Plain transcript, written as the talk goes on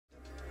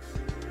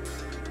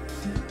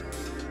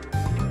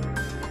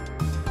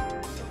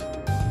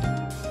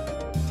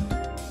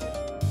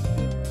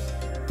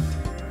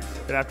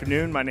Good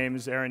afternoon. My name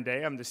is Aaron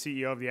Day. I'm the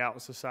CEO of the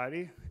Atlas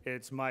Society.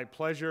 It's my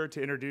pleasure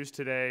to introduce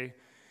today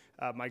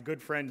my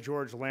good friend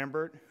George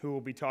Lambert, who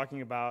will be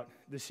talking about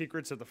the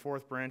secrets of the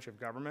fourth branch of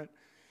government.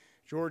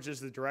 George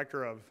is the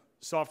director of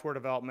software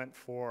development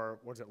for,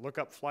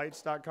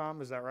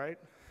 lookupflights.com, is that right?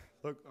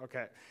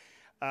 Okay.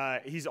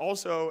 He's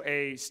also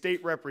a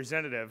state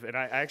representative, and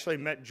I actually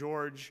met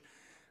George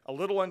a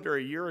little under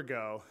a year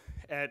ago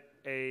at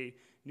a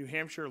New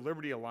Hampshire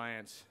Liberty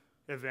Alliance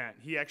event.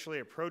 He actually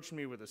approached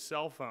me with a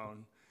cell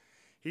phone.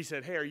 He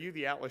said, "Hey, are you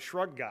the Atlas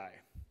Shrugged guy?"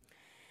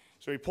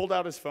 So he pulled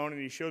out his phone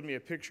and he showed me a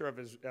picture of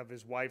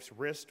his wife's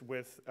wrist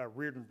with a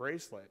Reardon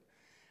bracelet.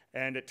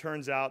 And it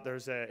turns out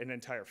there's an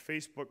entire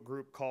Facebook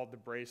group called The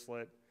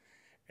Bracelet,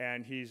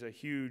 and he's a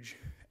huge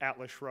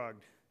Atlas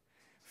Shrugged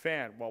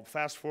fan. Well,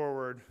 fast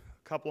forward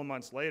a couple of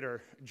months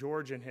later,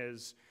 George and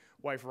his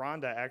wife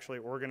Rhonda actually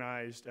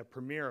organized a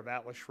premiere of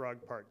Atlas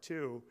Shrugged Part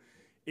 2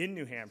 in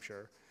New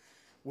Hampshire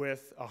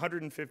with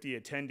 150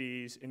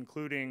 attendees,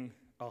 including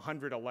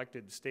 100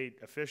 elected state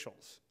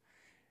officials,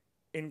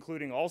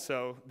 including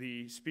also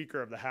the Speaker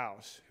of the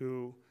House,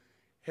 who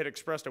had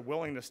expressed a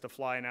willingness to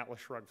fly an Atlas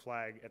Shrugged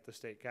flag at the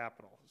state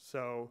capitol.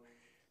 So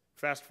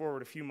fast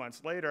forward a few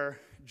months later,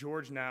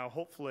 George now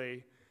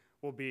hopefully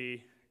will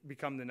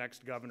become the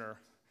next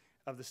governor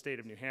of the state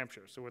of New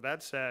Hampshire. So with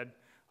that said,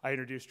 I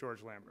introduce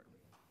George Lambert.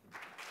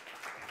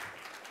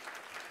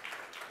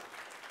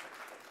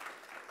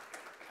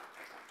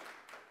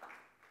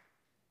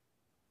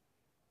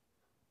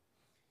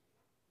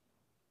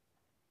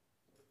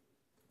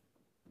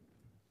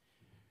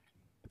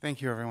 Thank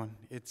you, everyone.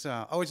 It's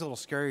always a little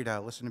scary to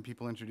listen to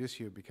people introduce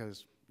you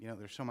because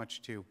there's so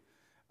much to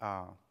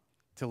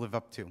live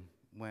up to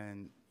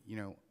when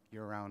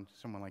you're around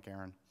someone like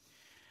Aaron.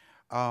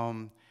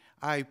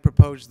 I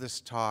proposed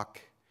this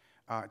talk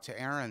to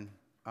Aaron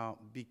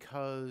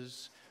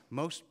because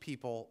most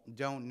people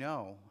don't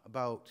know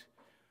about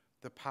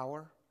the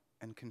power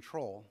and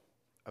control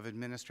of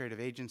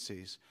administrative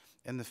agencies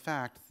and the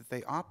fact that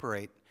they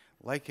operate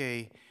like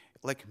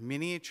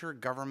miniature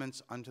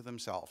governments unto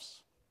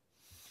themselves.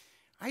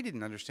 I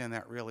didn't understand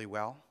that really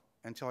well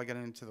until I got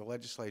into the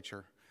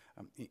legislature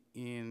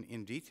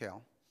in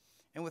detail.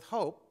 And with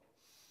hope,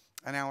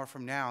 an hour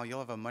from now, you'll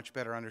have a much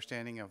better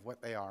understanding of what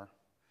they are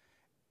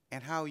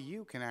and how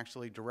you can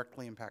actually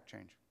directly impact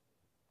change.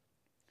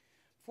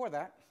 Before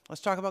that,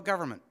 let's talk about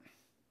government.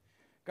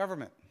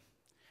 Government.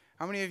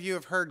 How many of you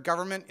have heard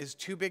government is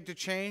too big to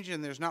change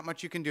and there's not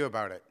much you can do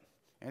about it?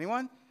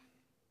 Anyone?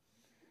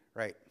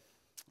 Right.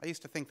 I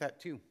used to think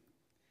that too.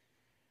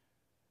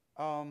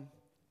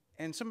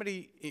 And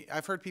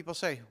I've heard people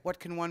say, what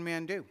can one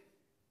man do?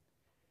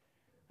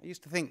 I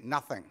used to think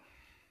nothing.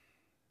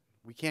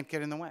 We can't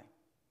get in the way.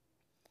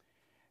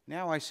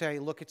 Now I say,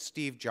 look at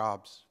Steve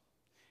Jobs.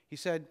 He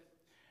said,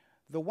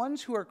 the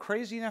ones who are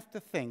crazy enough to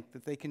think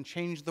that they can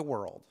change the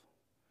world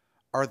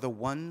are the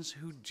ones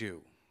who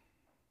do.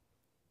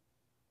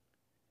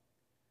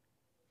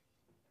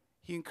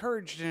 He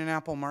encouraged in an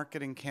Apple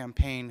marketing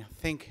campaign,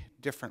 think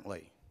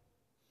differently.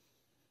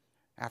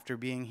 After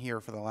being here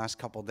for the last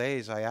couple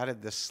days, I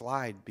added this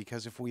slide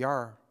because if we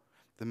are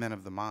the men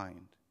of the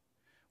mind,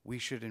 we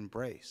should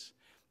embrace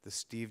the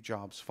Steve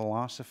Jobs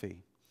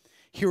philosophy.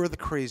 Here are the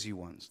crazy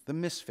ones, the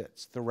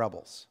misfits, the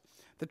rebels,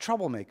 the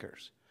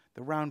troublemakers,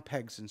 the round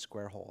pegs and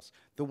square holes,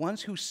 the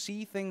ones who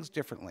see things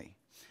differently.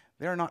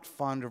 They are not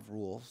fond of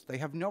rules. They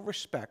have no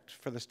respect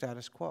for the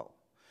status quo.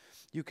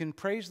 You can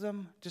praise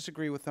them,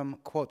 disagree with them,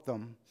 quote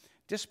them,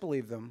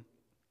 disbelieve them,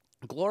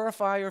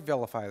 glorify or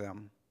vilify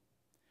them.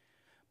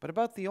 But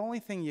about the only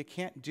thing you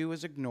can't do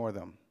is ignore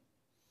them,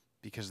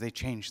 because they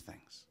change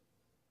things.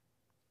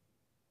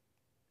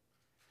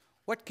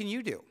 What can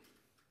you do?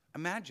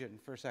 Imagine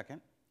for a second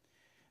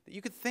that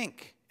you could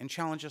think and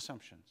challenge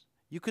assumptions.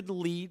 You could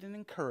lead and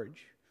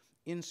encourage,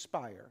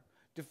 inspire,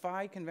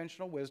 defy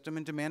conventional wisdom,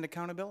 and demand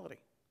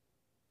accountability.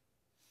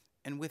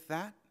 And with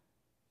that,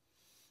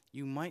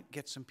 you might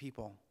get some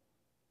people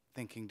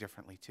thinking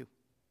differently too.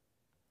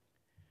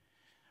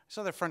 I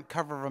saw the front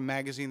cover of a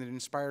magazine that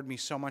inspired me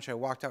so much I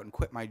walked out and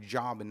quit my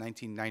job in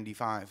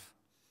 1995.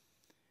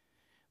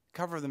 The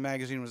cover of the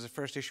magazine was the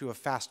first issue of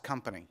Fast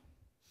Company.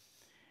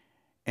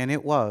 And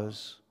it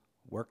was,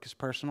 work is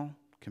personal,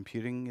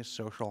 computing is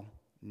social,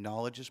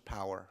 knowledge is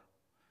power,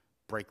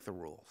 break the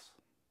rules.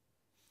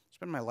 It's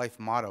been my life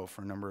motto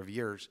for a number of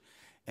years,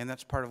 and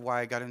that's part of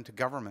why I got into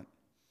government.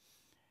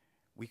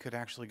 We could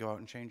actually go out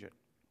and change it.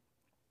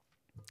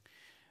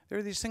 There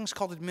are these things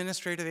called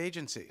administrative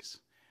agencies.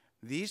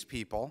 These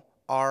people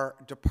are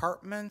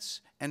departments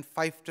and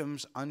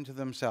fiefdoms unto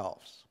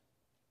themselves.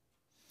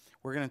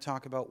 We're going to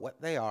talk about what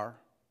they are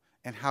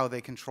and how they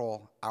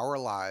control our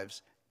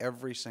lives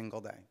every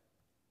single day.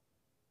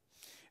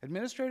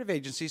 Administrative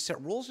agencies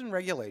set rules and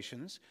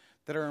regulations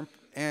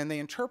and they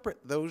interpret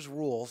those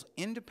rules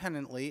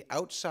independently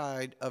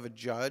outside of a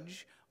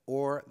judge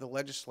or the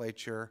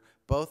legislature,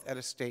 both at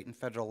a state and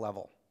federal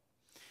level.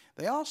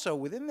 They also,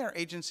 within their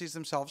agencies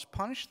themselves,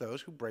 punish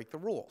those who break the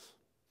rules.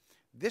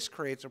 This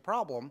creates a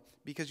problem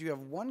because you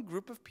have one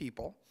group of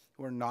people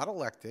who are not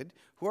elected,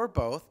 who are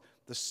both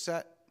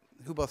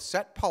who both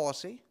set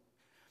policy,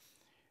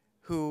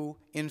 who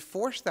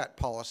enforce that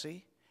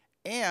policy,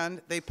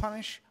 and they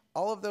punish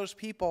all of those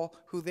people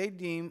who they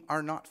deem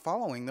are not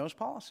following those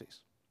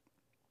policies.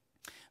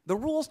 The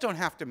rules don't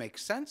have to make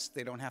sense.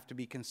 They don't have to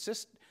be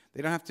consistent.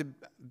 They don't have to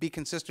be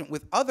consistent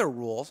with other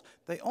rules.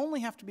 They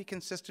only have to be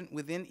consistent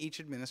within each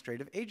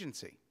administrative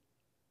agency.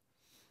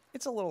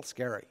 It's a little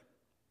scary.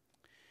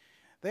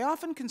 They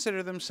often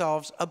consider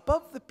themselves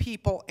above the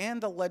people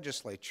and the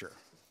legislature.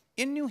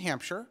 In New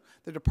Hampshire,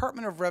 the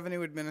Department of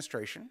Revenue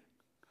Administration,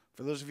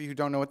 for those of you who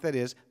don't know what that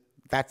is,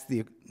 that's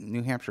the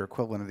New Hampshire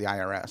equivalent of the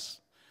IRS,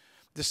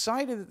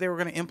 decided that they were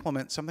going to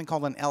implement something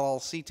called an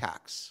LLC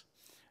tax.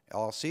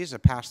 LLC is a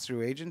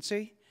pass-through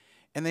agency,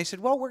 and they said,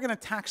 well, we're going to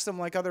tax them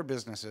like other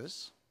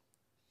businesses.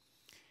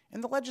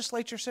 And the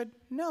legislature said,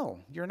 no,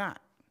 you're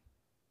not.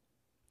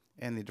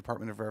 And the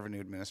Department of Revenue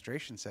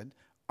Administration said,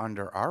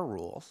 under our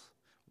rules,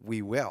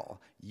 we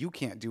will. You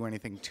can't do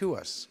anything to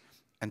us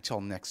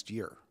until next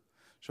year.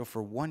 So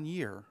for 1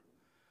 year,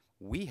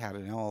 we had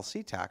an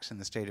LLC tax in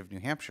the state of New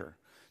Hampshire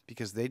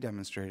because they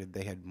demonstrated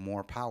they had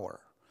more power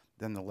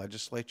than the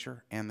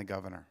legislature and the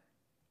governor.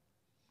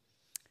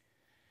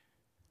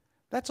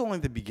 That's only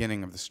the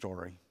beginning of the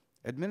story.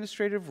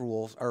 Administrative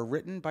rules are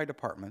written by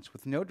departments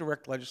with no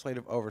direct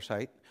legislative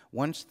oversight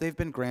once they've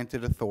been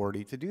granted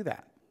authority to do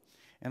that.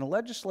 And a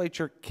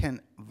legislature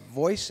can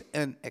voice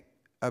an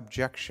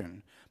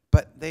objection,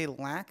 but they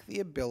lack the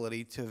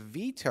ability to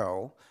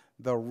veto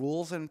the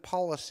rules and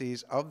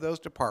policies of those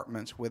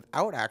departments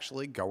without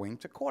actually going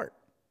to court.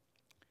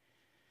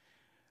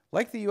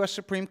 Like the U.S.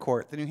 Supreme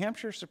Court, the New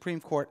Hampshire Supreme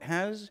Court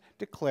has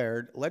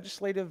declared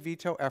legislative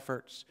veto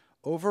efforts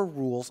over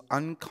rules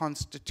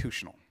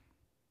unconstitutional.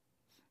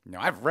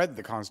 Now, I've read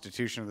the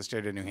Constitution of the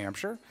state of New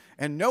Hampshire,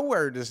 and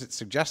nowhere does it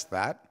suggest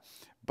that,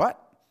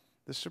 but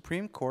the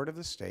Supreme Court of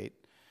the state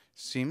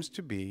seems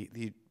to be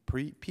the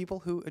people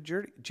who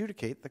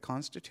adjudicate the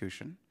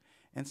Constitution,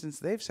 and since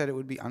they've said it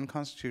would be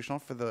unconstitutional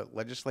for the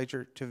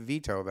legislature to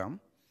veto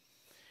them,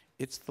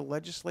 it's the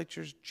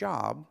legislature's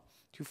job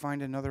to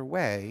find another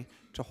way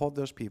to hold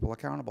those people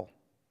accountable.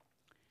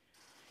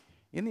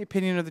 In the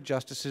opinion of the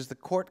justices, the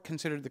court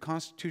considered the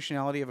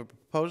constitutionality of a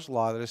proposed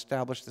law that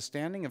established the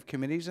standing of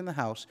committees in the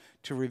House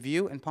to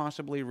review and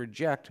possibly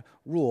reject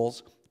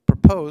rules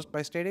proposed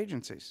by state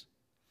agencies.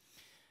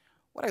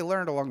 What I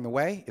learned along the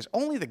way is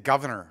only the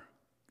governor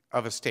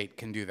of a state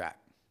can do that.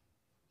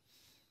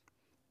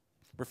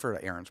 Refer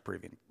to Aaron's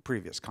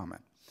previous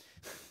comment.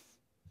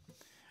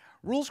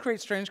 Rules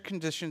create strange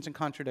conditions and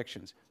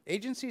contradictions.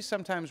 Agencies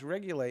sometimes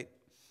regulate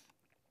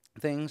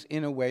things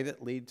in a way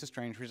that lead to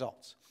strange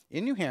results.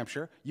 In New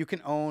Hampshire, you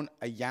can own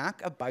a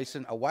yak, a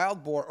bison, a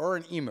wild boar, or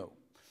an emu,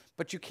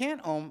 but you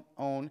can't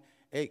own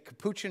a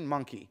capuchin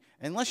monkey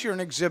unless you're an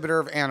exhibitor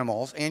of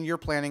animals and you're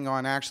planning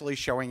on actually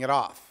showing it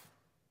off.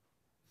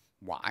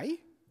 Why?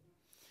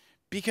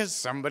 Because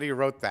somebody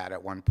wrote that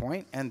at one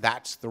point, and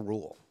that's the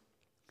rule.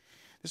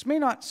 This may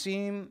not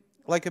seem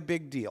like a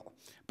big deal,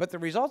 but the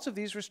results of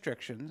these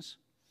restrictions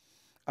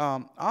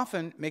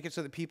often make it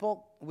so that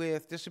people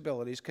with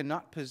disabilities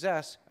cannot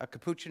possess a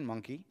capuchin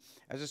monkey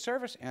as a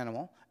service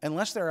animal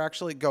unless they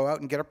actually go out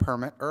and get a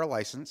permit or a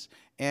license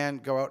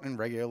and go out and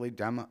regularly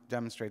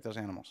demonstrate those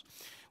animals.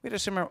 We had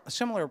a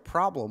similar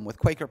problem with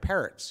Quaker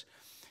parrots.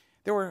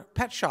 There were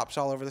pet shops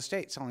all over the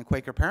state selling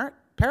Quaker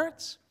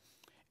parrots,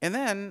 and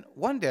then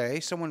one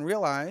day someone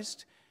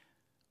realized,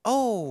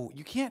 oh,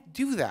 you can't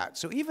do that.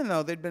 So even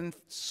though they'd been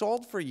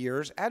sold for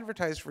years,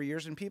 advertised for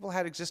years, and people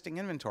had existing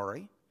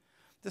inventory,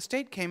 the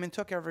state came and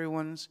took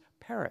everyone's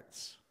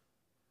parrots.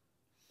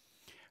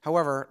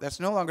 However, that's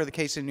no longer the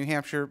case in New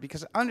Hampshire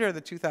because under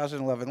the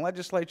 2011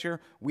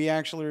 legislature, we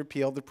actually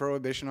repealed the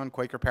prohibition on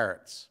Quaker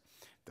parrots.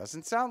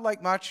 Doesn't sound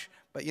like much,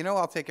 but you know,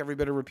 I'll take every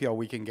bit of repeal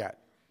we can get.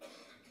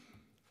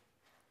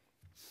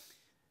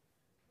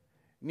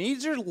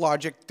 Needs or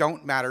logic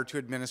don't matter to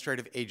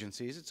administrative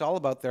agencies. It's all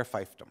about their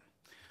fiefdom.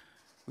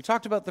 We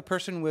talked about the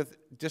person with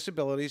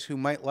disabilities who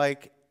might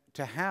like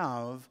to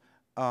have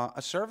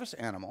a service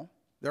animal.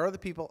 There are the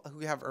people who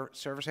have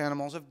service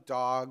animals of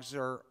dogs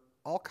or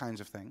all kinds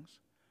of things.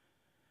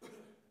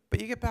 But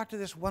you get back to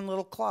this one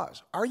little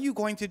clause. Are you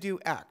going to do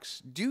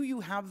X? Do you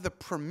have the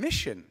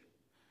permission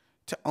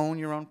to own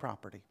your own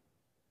property?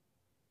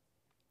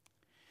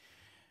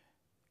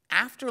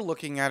 After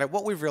looking at it,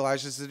 what we've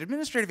realized is that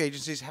administrative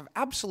agencies have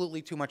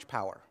absolutely too much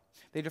power.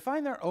 They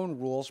define their own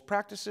rules,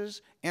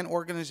 practices, and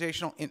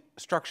organizational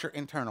structure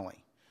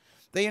internally.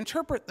 They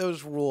interpret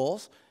those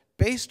rules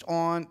based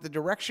on the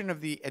direction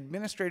of the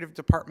administrative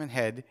department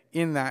head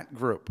in that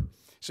group.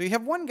 So you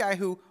have one guy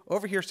who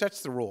over here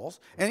sets the rules,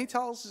 and he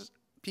tells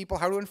people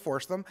how to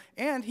enforce them,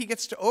 and he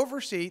gets to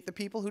oversee the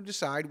people who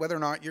decide whether or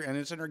not you're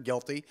innocent or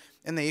guilty,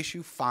 and they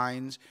issue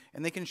fines,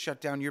 and they can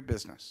shut down your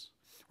business.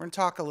 We're going to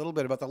talk a little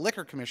bit about the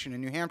Liquor Commission in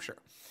New Hampshire.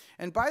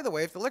 And by the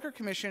way, if the Liquor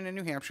Commission in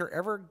New Hampshire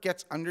ever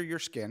gets under your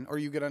skin, or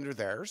you get under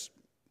theirs,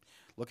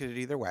 look at it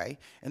either way,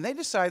 and they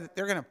decide that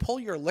they're going to pull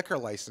your liquor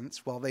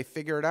license while they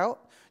figure it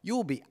out, you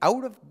will be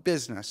out of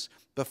business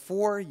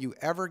before you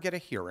ever get a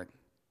hearing.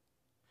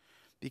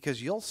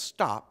 because you'll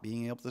stop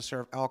being able to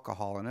serve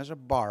alcohol, and as a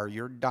bar,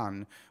 you're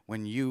done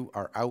when you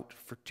are out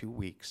for 2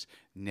 weeks,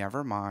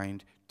 never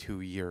mind 2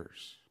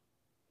 years.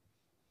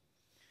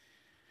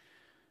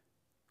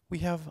 We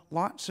have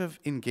lots of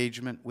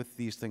engagement with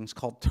these things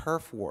called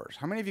turf wars.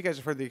 How many of you guys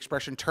have heard the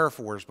expression turf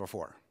wars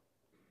before?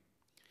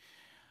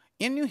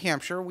 In New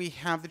Hampshire, we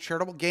have the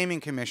Charitable Gaming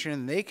Commission,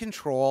 and they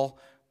control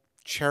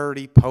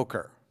charity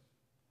poker.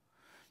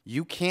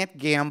 You can't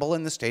gamble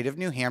in the state of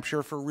New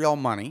Hampshire for real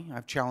money.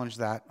 I've challenged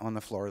that on the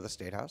floor of the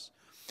State House.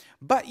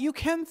 But you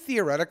can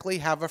theoretically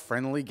have a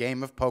friendly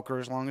game of poker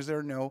as long as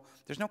there's no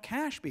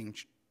cash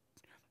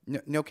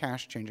no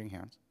cash changing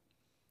hands.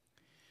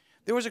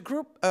 There was a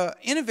group,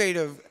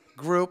 innovative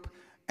group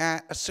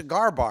at a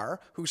cigar bar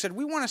who said,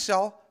 we want to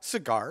sell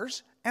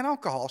cigars and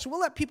alcohol. So we'll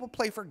let people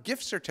play for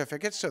gift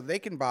certificates so they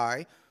can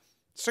buy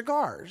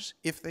cigars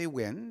if they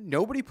win.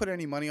 Nobody put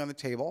any money on the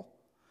table,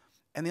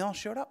 and they all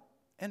showed up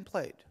and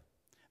played.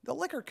 The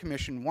Liquor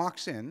Commission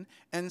walks in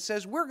and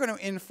says, we're going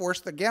to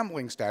enforce the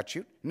gambling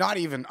statute, not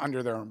even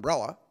under their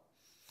umbrella,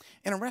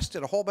 and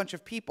arrested a whole bunch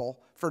of people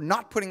for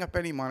not putting up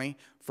any money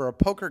for a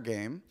poker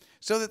game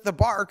so that the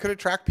bar could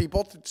attract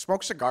people to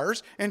smoke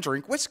cigars and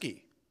drink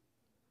whiskey.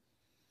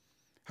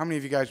 How many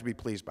of you guys would be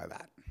pleased by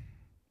that?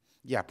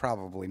 Yeah,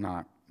 probably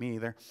not. Me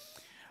either.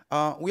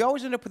 We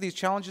always end up with these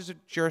challenges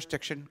of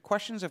jurisdiction,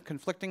 questions of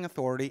conflicting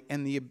authority,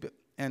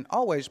 and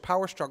always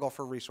power struggle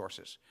for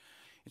resources.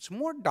 It's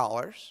more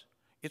dollars,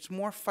 it's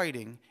more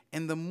fighting,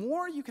 and the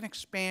more you can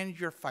expand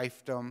your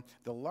fiefdom,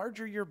 the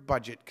larger your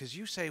budget, because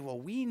you say, well,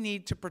 we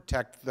need to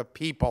protect the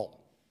people.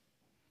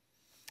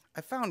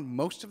 I found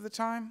most of the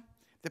time,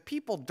 the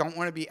people don't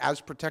want to be as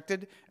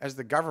protected as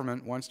the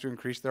government wants to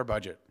increase their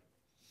budget.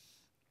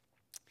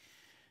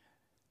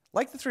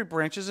 Like the 3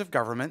 branches of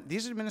government,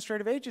 these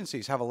administrative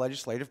agencies have a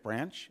legislative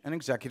branch, an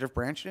executive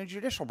branch, and a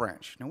judicial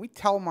branch. Now, we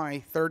tell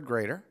my 3rd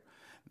grader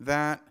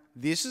that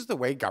this is the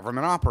way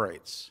government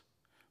operates.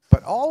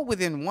 But all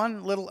within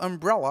one little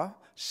umbrella,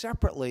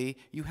 separately,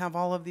 you have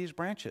all of these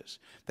branches.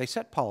 They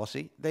set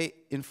policy, they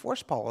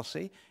enforce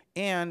policy,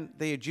 and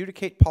they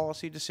adjudicate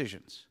policy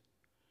decisions.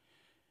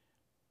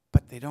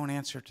 But they don't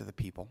answer to the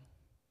people.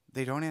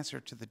 They don't answer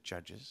to the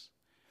judges.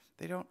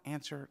 They don't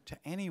answer to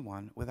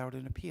anyone without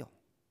an appeal.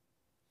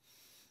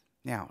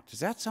 Now, does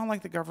that sound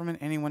like the government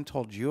anyone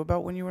told you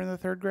about when you were in the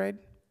 3rd grade?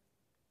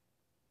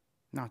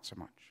 Not so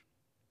much.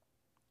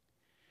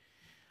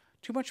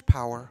 Too much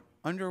power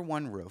under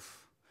one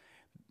roof.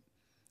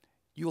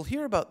 You'll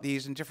hear about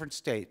these in different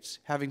states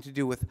having to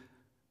do with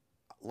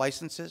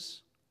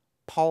licenses,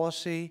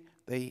 policy.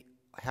 They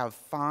have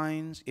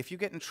fines. If you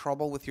get in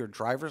trouble with your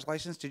driver's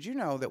license, did you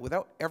know that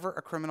without ever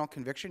a criminal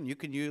conviction, you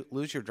can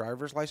lose your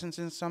driver's license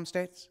in some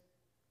states?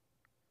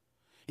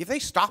 If they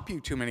stop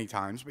you too many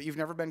times, but you've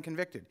never been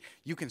convicted,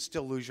 you can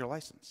still lose your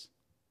license.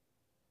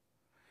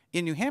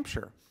 In New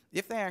Hampshire,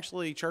 if they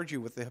actually charge you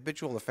with the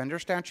habitual offender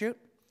statute,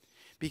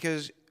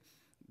 because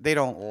they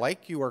don't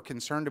like you or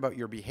concerned about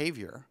your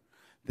behavior,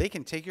 they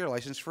can take your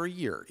license for a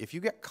year. If you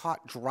get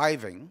caught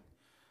driving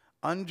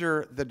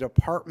under the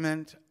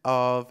Department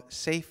of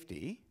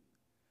Safety,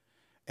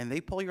 and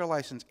they pull your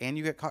license and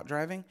you get caught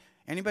driving,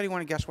 anybody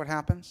want to guess what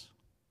happens?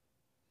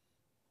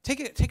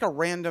 Take a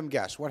random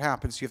guess. What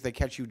happens to you if they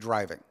catch you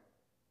driving?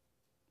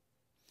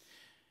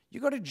 You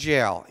go to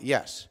jail,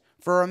 yes,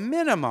 for a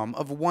minimum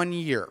of 1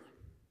 year.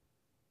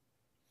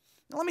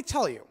 Now, let me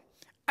tell you,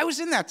 I was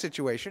in that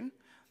situation.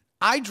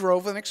 I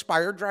drove an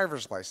expired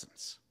driver's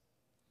license.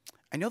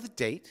 I know the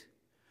date.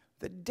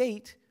 The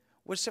date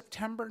was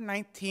September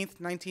 19th,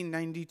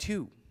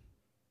 1992.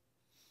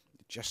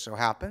 It just so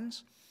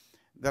happens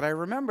that I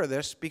remember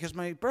this because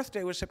my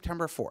birthday was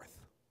September 4th.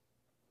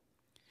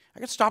 I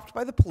got stopped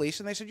by the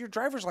police, and they said, your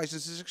driver's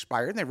license is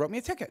expired, and they wrote me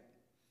a ticket.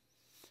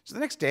 So the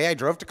next day, I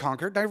drove to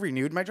Concord, and I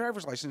renewed my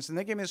driver's license, and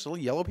they gave me this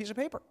little yellow piece of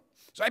paper.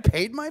 So I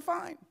paid my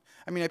fine.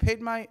 I paid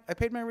my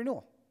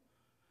renewal.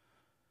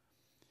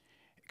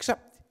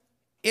 Except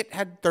it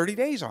had 30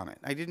 days on it.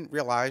 I didn't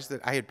realize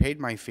that I had paid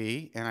my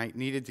fee, and I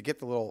needed to get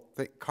the little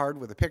card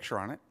with a picture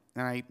on it,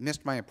 and I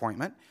missed my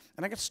appointment,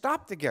 and I got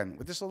stopped again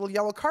with this little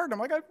yellow card. I'm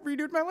like, I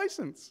renewed my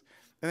license.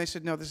 And they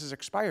said, no, this is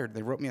expired.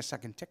 They wrote me a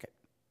second ticket.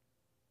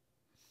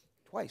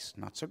 Twice,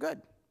 not so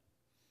good.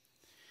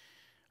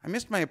 I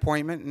missed my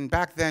appointment, and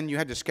back then you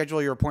had to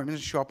schedule your appointment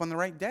and show up on the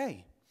right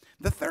day.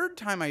 The third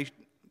time I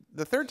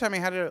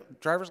had a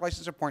driver's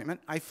license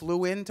appointment, I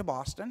flew into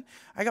Boston.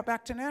 I got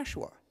back to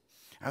Nashua.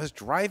 I was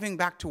driving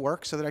back to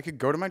work so that I could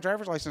go to my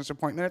driver's license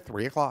appointment at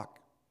 3 o'clock.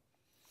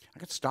 I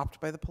got stopped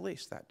by the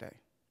police that day.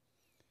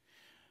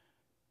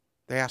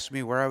 They asked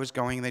me where I was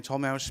going, and they told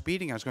me I was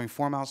speeding. I was going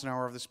 4 miles an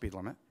hour over the speed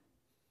limit.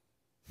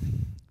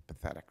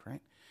 Pathetic,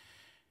 right?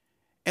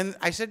 And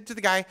I said to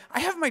the guy, I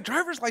have my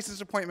driver's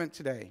license appointment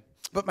today,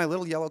 but my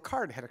little yellow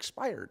card had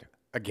expired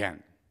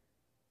again.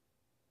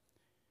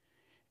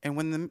 And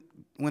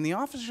when the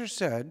officer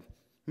said,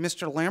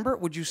 Mr. Lambert,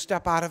 would you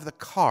step out of the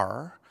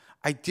car?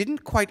 I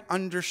didn't quite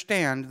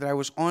understand that I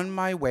was on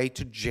my way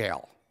to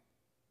jail.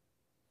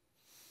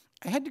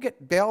 I had to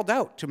get bailed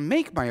out to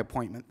make my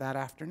appointment that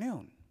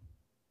afternoon.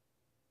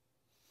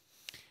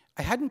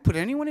 I hadn't put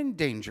anyone in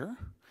danger.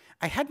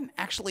 I hadn't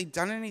actually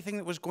done anything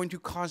that was going to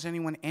cause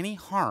anyone any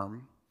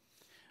harm.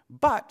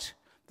 But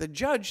the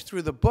judge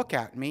threw the book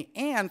at me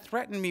and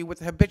threatened me with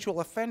the habitual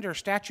offender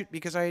statute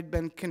because I had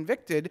been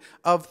convicted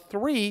of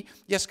 3,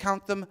 yes,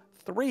 count them,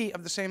 3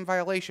 of the same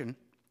violation,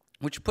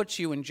 which puts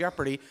you in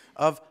jeopardy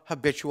of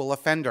habitual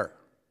offender.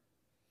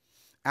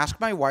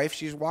 Ask my wife,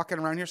 she's walking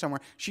around here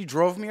somewhere. She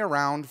drove me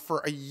around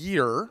for a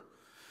year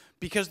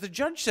because the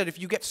judge said, if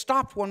you get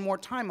stopped one more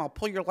time, I'll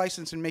pull your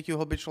license and make you a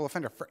habitual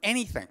offender for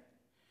anything.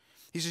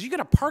 He says, you get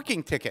a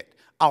parking ticket,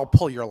 I'll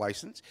pull your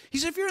license. He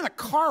said, if you're in a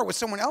car with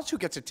someone else who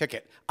gets a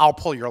ticket, I'll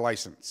pull your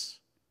license.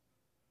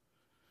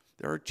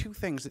 There are 2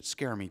 things that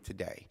scare me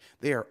today.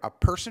 They are a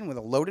person with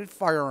a loaded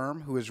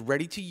firearm who is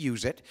ready to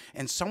use it,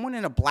 and someone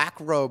in a black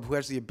robe who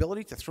has the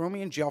ability to throw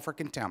me in jail for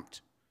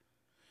contempt.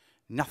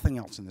 Nothing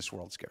else in this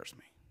world scares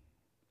me.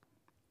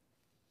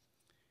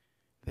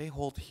 They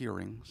hold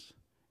hearings,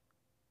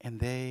 and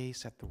they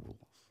set the rules.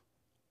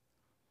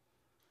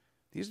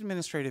 These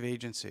administrative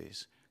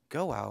agencies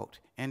go out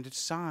and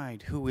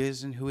decide who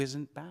is and who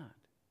isn't bad.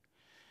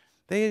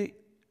 They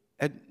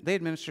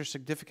administer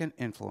significant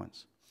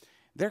influence.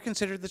 They're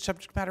considered the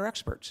subject matter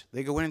experts.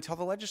 They go in and tell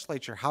the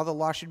legislature how the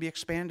law should be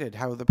expanded,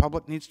 how the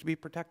public needs to be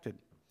protected.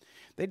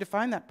 They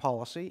define that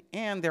policy,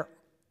 and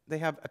they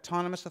have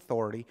autonomous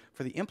authority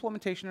for the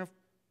implementation of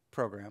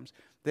programs.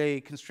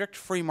 They constrict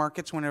free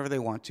markets whenever they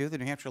want to. The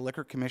New Hampshire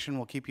Liquor Commission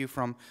will keep you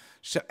from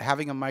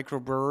having a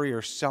microbrewery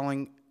or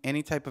selling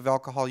any type of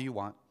alcohol you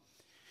want.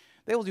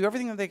 They will do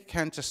everything that they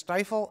can to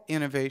stifle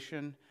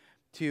innovation,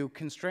 to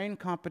constrain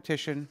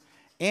competition,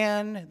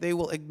 and they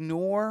will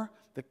ignore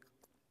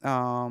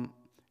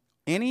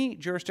any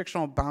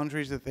jurisdictional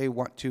boundaries that they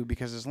want to,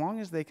 because as long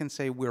as they can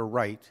say we're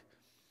right,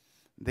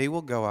 they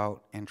will go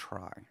out and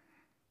try.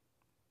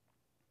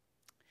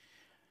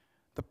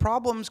 The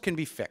problems can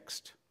be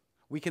fixed.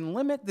 We can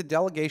limit the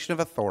delegation of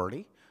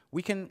authority.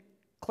 We can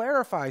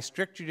clarify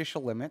strict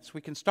judicial limits.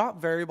 We can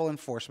stop variable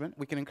enforcement.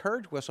 We can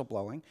encourage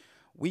whistleblowing.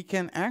 We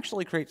can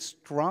actually create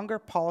stronger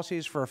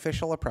policies for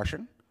official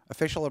oppression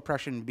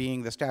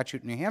being the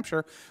statute in New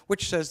Hampshire,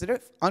 which says that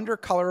if under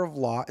color of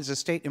law as a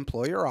state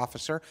employee or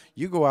officer,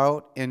 you go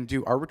out and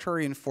do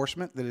arbitrary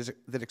enforcement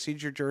that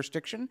exceeds your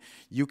jurisdiction,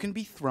 you can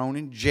be thrown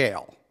in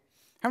jail.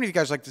 How many of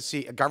you guys like to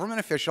see a government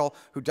official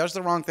who does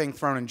the wrong thing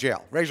thrown in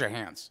jail? Raise your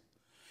hands.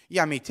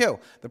 Yeah, me too.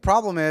 The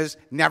problem is,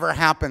 never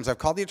happens. I've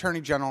called the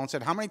Attorney General and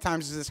said, how many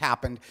times has this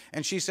happened?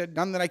 And she said,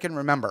 none that I can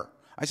remember.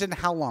 I said,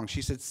 how long?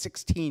 She said,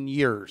 16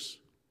 years.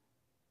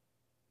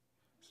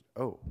 I said,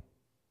 oh.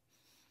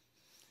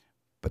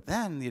 But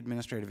then the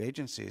administrative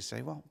agencies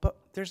say, well, but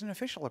there's an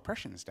official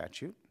oppression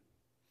statute.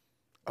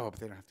 Oh, but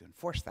they don't have to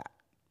enforce that.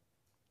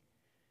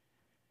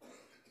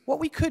 What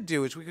we could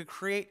do is we could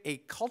create a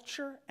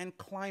culture and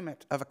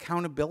climate of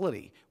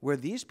accountability where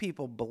these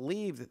people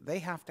believe that they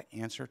have to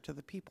answer to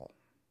the people.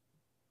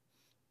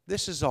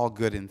 This is all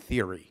good in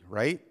theory,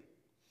 right?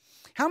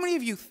 How many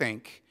of you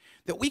think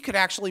that we could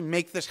actually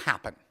make this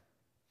happen?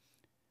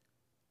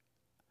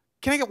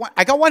 Can I get one?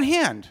 I got one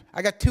hand.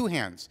 I got 2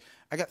 hands.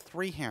 I got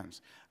 3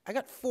 hands. I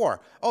got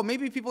 4. Oh,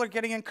 maybe people are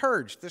getting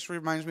encouraged. This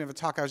reminds me of a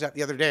talk I was at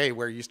the other day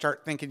where you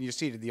start thinking you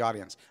seated the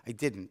audience. I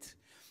didn't.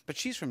 But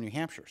she's from New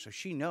Hampshire, so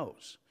she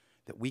knows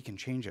that we can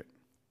change it.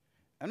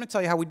 I'm going to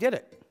tell you how we did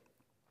it.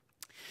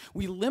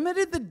 We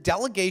limited the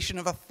delegation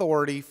of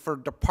authority for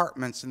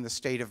departments in the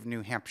state of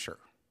New Hampshire.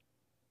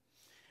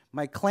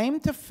 My claim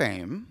to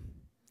fame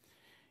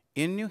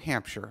in New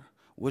Hampshire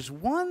was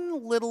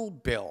one little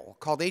bill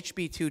called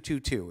HB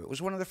 222. It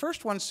was one of the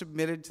first ones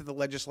submitted to the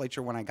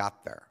legislature when I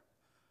got there.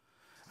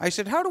 I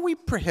said, how do we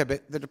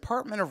prohibit the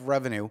Department of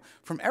Revenue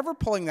from ever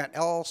pulling that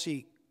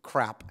LLC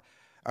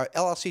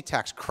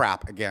tax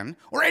crap again,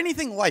 or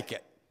anything like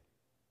it?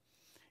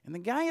 And the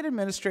guy at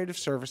Legislative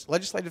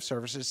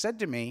Services said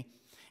to me,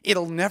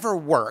 it'll never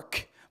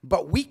work,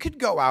 but we could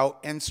go out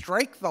and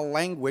strike the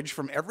language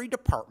from every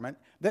department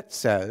that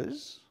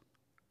says,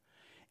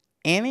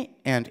 any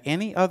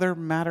other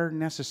matter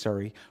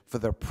necessary for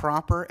the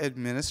proper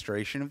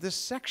administration of this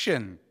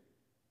section.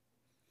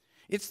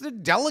 It's the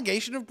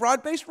delegation of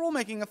broad-based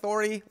rulemaking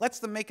authority. Lets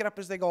them make it up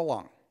as they go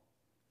along.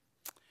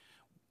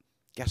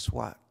 Guess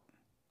what?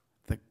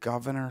 The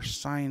governor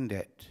signed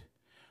it.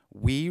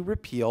 We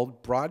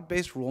repealed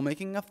broad-based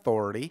rulemaking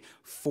authority,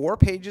 4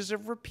 pages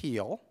of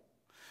repeal,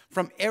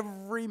 from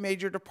every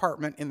major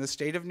department in the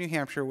state of New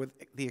Hampshire, with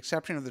the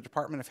exception of the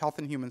Department of Health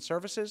and Human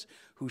Services,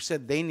 who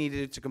said they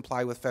needed it to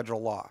comply with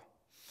federal law.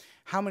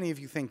 How many of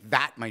you think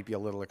that might be a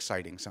little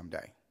exciting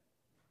someday?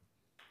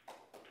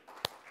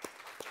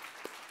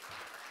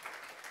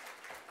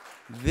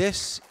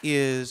 This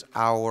is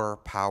our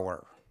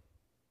power.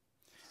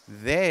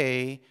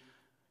 Remember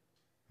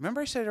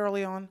I said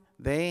early on,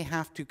 they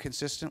have to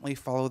consistently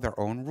follow their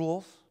own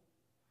rules?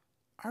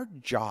 Our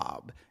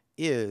job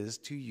is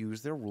to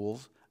use their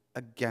rules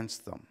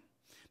against them.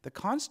 The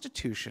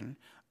Constitution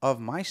of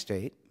my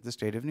state, the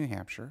state of New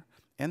Hampshire,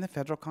 and the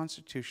federal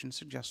Constitution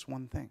suggests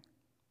one thing.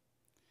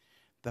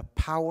 The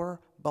power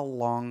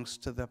belongs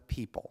to the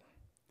people.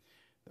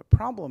 The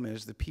problem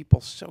is the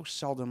people so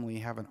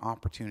seldomly have an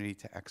opportunity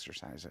to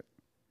exercise it.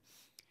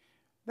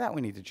 That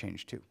we need to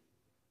change too.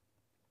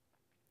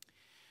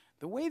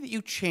 The way that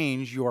you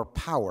change your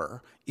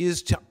power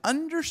is to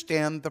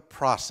understand the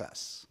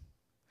process.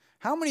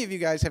 How many of you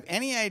guys have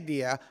any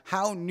idea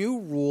how new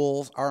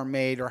rules are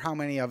made or how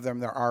many of them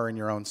there are in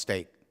your own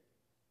state?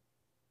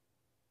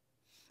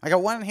 I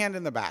got one hand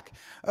in the back.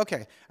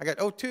 Okay, I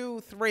got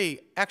 2, 3,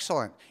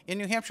 excellent. In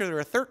New Hampshire, there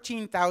are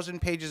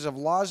 13,000 pages of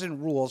laws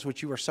and rules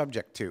which you are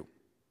subject to.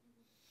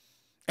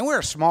 And we're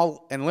a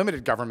small and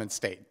limited government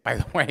state, by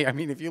the way. I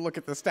mean, if you look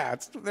at the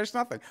stats, there's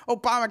nothing.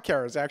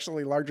 Obamacare is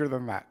actually larger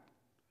than that.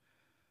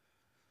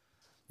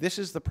 This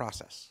is the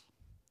process.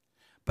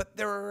 But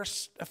there are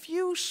a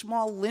few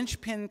small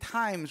linchpin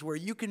times where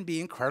you can be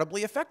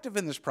incredibly effective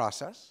in this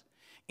process.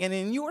 And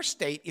in your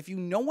state, if you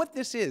know what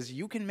this is,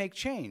 you can make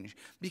change.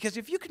 Because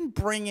if you can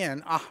bring in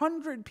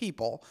 100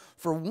 people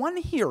for one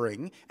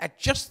hearing at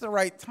just the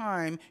right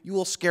time, you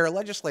will scare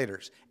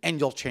legislators and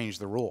you'll change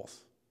the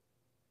rules.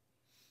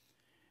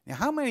 Now,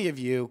 how many of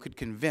you could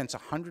convince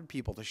 100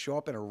 people to show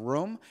up in a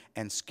room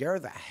and scare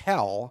the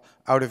hell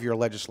out of your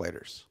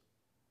legislators?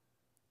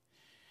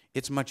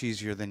 It's much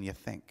easier than you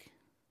think.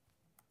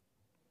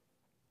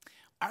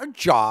 Our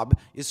job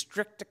is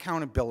strict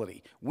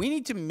accountability. We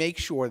need to make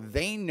sure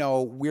they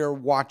know we're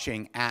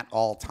watching at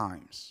all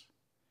times.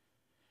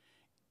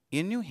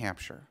 In New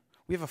Hampshire,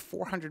 we have a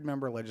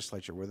 400-member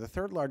legislature. We're the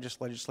third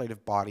largest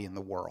legislative body in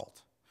the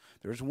world.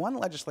 There's one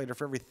legislator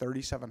for every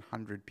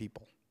 3,700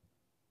 people.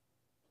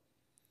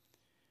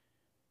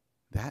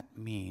 That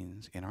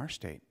means in our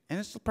state, and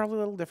it's probably a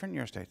little different in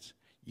your states,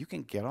 you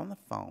can get on the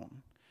phone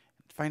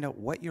and find out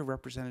what your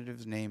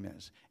representative's name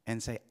is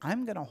and say,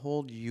 I'm going to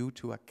hold you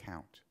to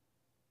account.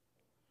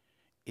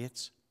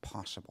 It's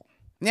possible.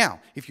 Now,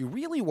 if you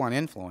really want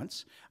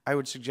influence, I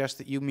would suggest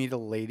that you meet a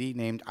lady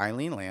named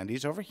Eileen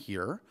Landys over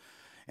here,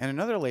 and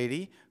another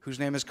lady whose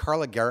name is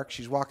Carla Garrick.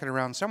 She's walking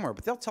around somewhere,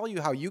 but they'll tell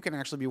you how you can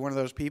actually be one of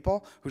those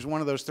people who's one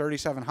of those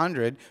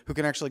 3,700 who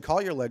can actually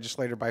call your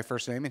legislator by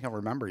first name and he'll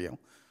remember you,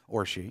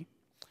 or she,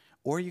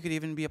 or you could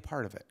even be a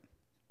part of it.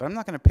 But I'm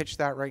not going to pitch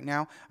that right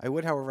now. I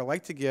would, however,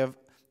 like to give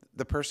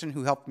the person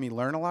who helped me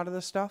learn a lot of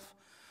this stuff,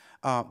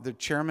 the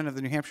chairman of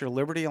the New Hampshire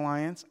Liberty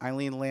Alliance,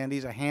 Eileen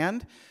Landys, a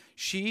hand.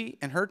 She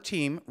and her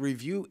team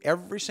review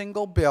every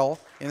single bill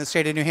in the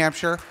state of New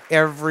Hampshire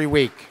every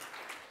week.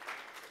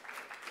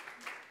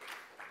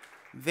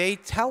 They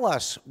tell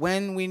us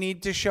when we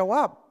need to show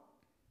up.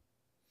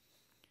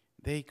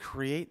 They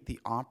create the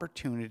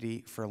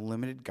opportunity for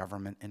limited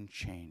government and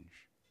change.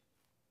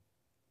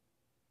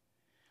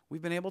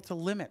 We've been able to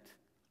limit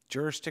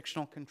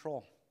jurisdictional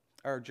control,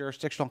 or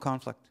jurisdictional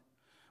conflict.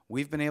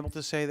 We've been able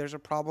to say there's a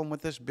problem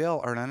with this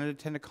bill or an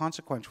unintended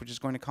consequence which is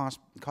going to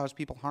cause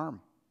people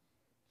harm.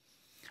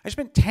 I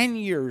spent 10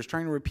 years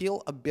trying to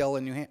repeal a bill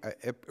in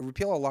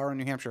repeal a law in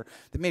New Hampshire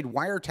that made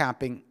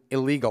wiretapping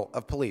illegal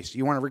of police.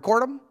 You want to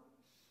record them?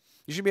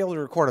 You should be able to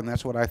record them.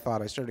 That's what I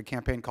thought. I started a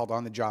campaign called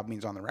On the Job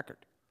Means On the Record.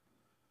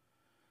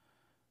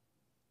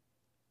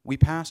 We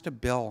passed a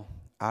bill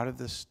out of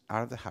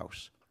the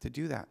House to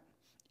do that.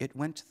 It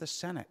went to the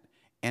Senate,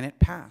 and it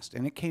passed,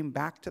 and it came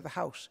back to the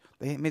House.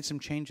 They made some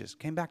changes,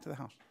 came back to the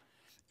House.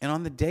 And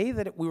on the day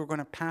that we were going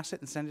to pass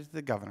it and send it to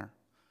the governor,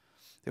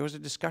 there was a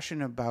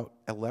discussion about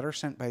a letter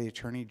sent by the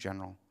Attorney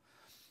General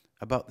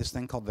about this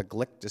thing called the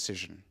Glick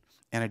decision.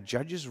 And a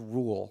judge's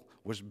rule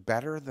was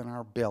better than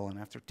our bill. And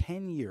after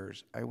 10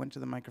 years, I went to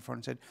the microphone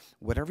and said,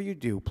 whatever you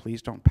do,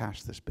 please don't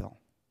pass this bill.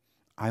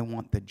 I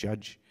want the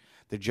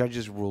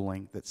judge's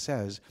ruling that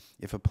says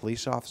if a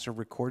police officer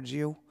records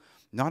you,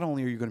 not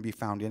only are you going to be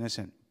found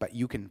innocent, but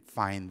you can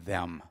fine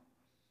them.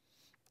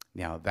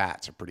 Now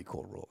that's a pretty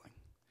cool ruling.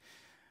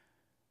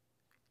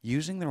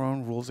 Using their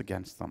own rules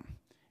against them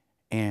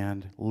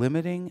and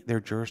limiting their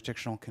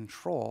jurisdictional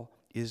control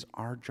is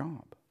our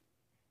job.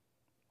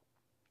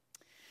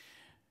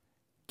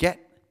 Get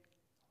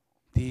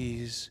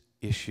these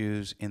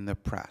issues in the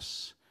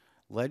press.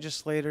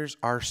 Legislators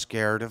are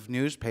scared of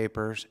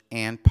newspapers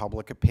and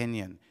public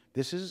opinion.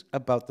 This is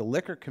about the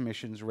Liquor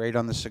Commission's raid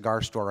on the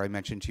cigar store I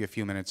mentioned to you a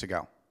few minutes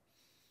ago.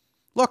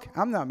 Look,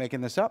 I'm not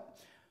making this up.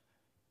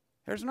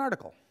 Here's an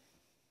article.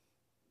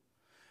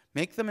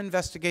 Make them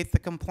investigate the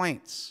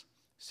complaints.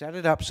 Set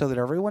it up so that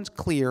everyone's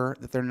clear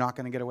that they're not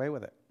going to get away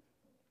with it.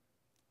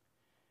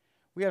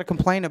 We had a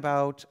complaint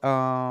about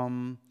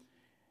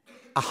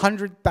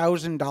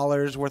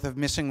 $100,000 worth of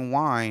missing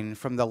wine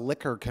from the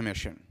Liquor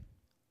Commission.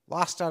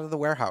 Lost out of the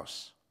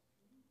warehouse.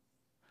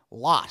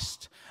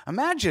 Lost.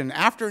 Imagine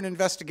after an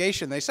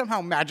investigation, they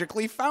somehow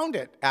magically found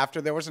it after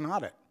there was an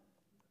audit.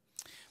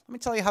 Let me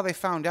tell you how they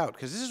found out,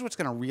 because this is what's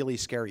going to really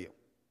scare you.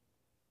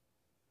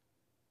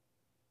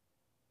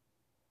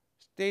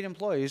 State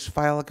employees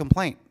file a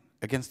complaint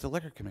against the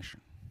Liquor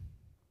Commission.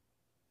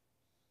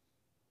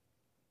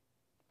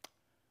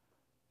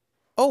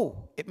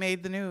 Oh, it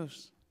made the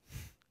news.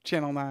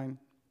 Channel 9.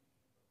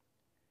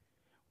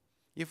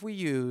 If we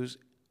use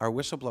our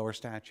whistleblower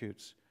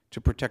statutes to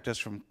protect us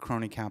from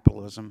crony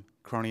capitalism,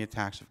 crony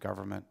attacks of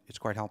government, it's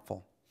quite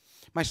helpful.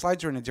 My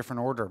slides are in a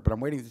different order, but I'm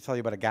waiting to tell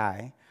you about a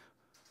guy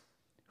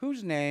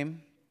whose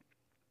name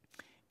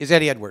is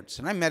Eddie Edwards.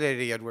 And I met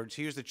Eddie Edwards.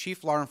 He was the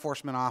chief law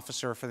enforcement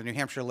officer for the New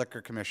Hampshire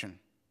Liquor Commission.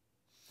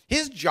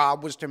 His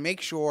job was to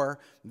make sure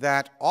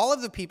that all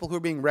of the people who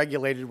were being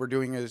regulated were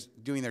doing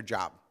their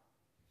job.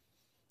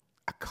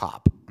 A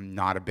cop. I'm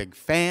not a big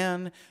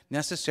fan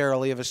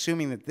necessarily of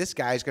assuming that this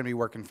guy is going to be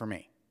working for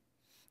me.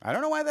 I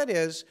don't know why that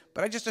is,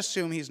 but I just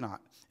assume he's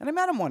not. And I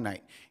met him one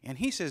night, and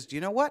he says, do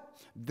you know what?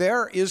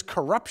 There is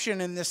corruption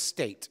in this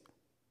state.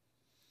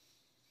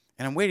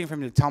 And I'm waiting for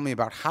him to tell me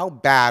about how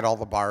bad all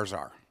the bars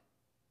are.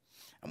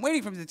 I'm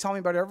waiting for him to tell me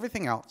about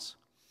everything else.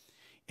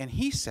 And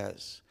he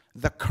says,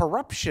 the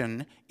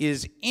corruption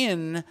is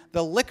in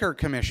the Liquor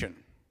Commission.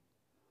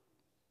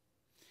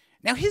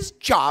 Now, his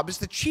job is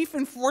the chief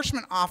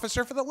enforcement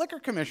officer for the Liquor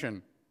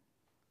Commission.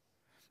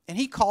 And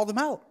he called him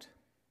out.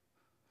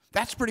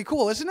 That's pretty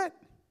cool, isn't it?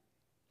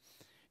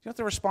 You know what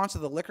the response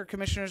of the liquor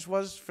commissioners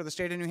was for the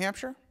state of New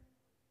Hampshire?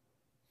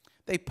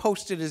 They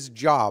posted his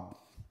job.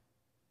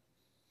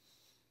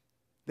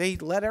 They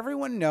let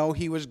everyone know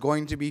he was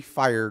going to be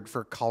fired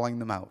for calling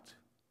them out.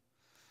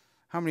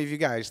 How many of you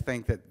guys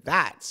think that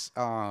that's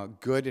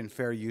good and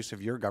fair use of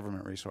your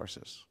government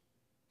resources?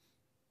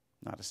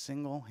 Not a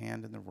single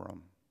hand in the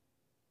room.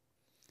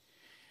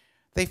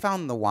 They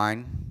found the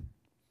wine.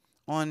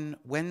 On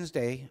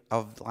Wednesday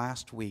of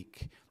last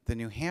week, the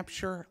New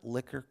Hampshire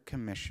Liquor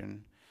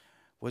Commission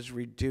was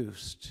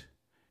reduced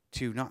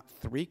to not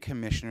 3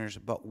 commissioners,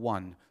 but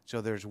 1.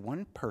 So there's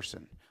 1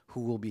 person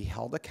who will be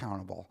held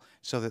accountable,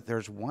 so that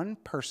there's 1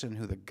 person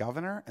who the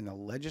governor and the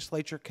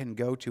legislature can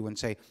go to and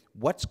say,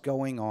 what's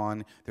going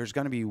on? There's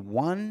going to be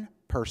 1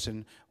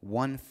 person,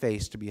 1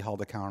 face to be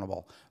held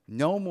accountable.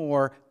 No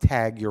more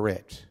tag, you're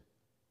it.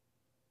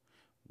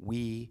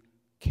 We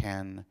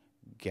can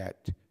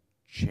get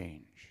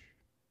change.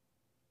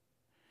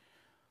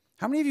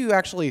 How many of you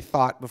actually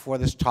thought before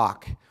this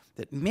talk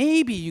that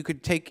maybe you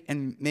could take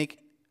and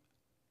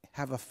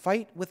have a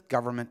fight with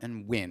government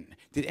and win?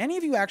 Did any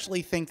of you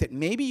actually think that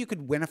maybe you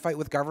could win a fight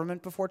with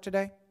government before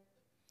today?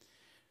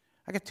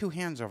 I got 2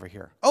 hands over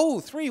here. Oh,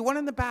 3, 1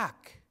 in the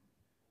back.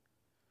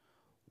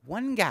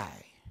 1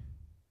 guy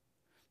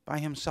by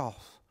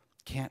himself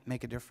can't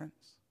make a difference.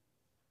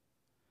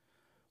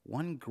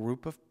 1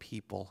 group of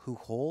people who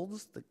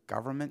holds the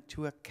government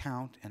to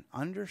account and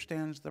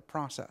understands the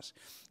process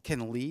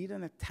can lead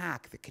an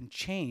attack that can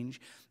change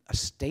a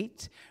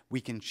state. We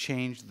can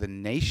change the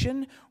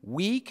nation.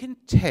 We can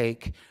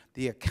take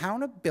the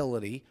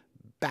accountability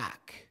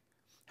back.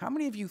 How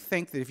many of you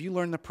think that if you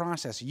learn the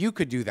process, you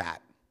could do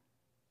that?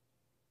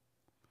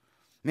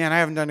 Man, I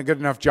haven't done a good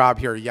enough job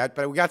here yet,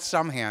 but we got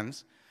some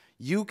hands.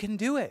 You can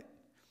do it.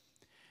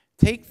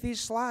 Take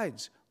these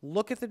slides.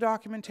 Look at the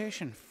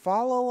documentation,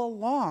 follow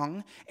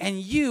along, and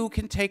you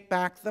can take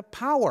back the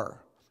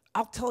power.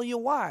 I'll tell you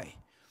why.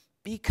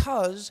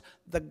 Because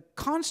the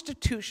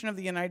Constitution of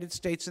the United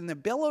States and the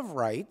Bill of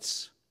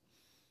Rights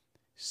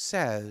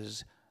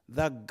says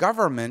the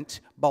government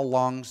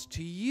belongs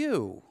to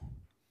you.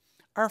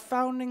 Our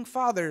founding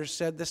fathers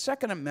said the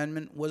Second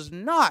Amendment was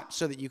not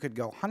so that you could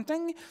go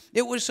hunting.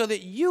 It was so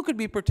that you could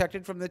be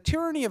protected from the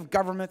tyranny of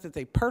government that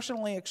they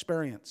personally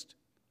experienced.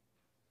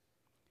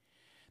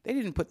 They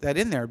didn't put that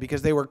in there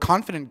because they were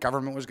confident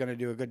government was going to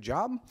do a good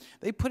job.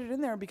 They put it in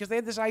there because they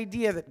had this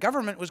idea that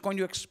government was going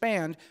to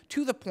expand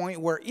to the point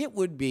where it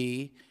would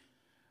be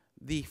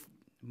the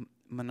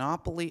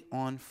monopoly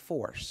on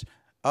force.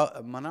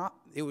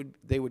 They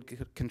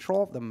would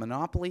control the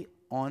monopoly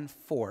on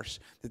force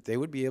that they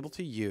would be able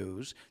to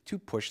use to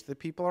push the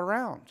people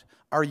around.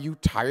 Are you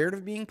tired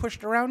of being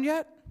pushed around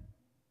yet?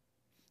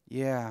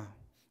 Yeah,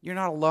 you're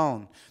not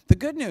alone. The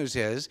good news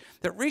is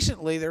that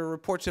recently there were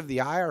reports of the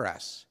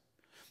IRS,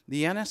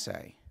 the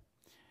NSA,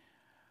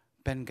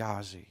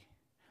 Benghazi.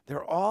 There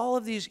are all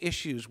of these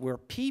issues where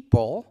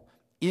people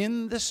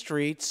in the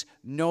streets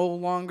no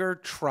longer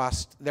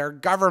trust their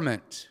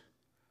government.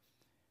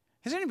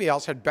 Has anybody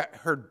else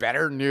heard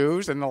better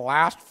news in the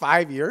last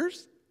 5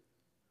 years?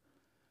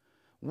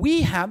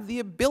 We have the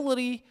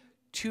ability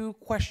to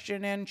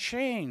question and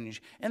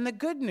change. And the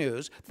good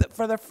news, that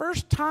for the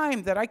first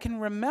time that I can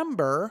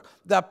remember,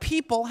 the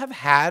people have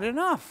had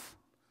enough.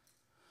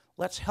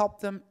 Let's help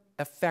them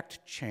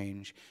affect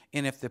change.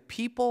 And if the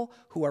people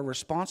who are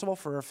responsible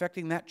for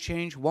affecting that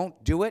change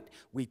won't do it,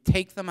 we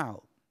take them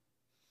out.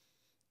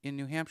 In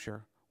New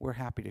Hampshire, we're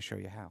happy to show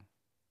you how.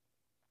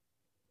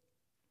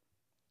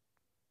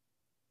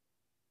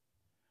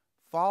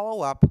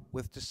 Follow up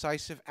with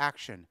decisive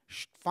action.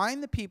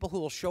 Find the people who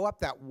will show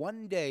up that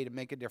one day to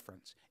make a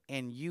difference.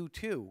 And you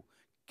too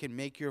can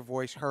make your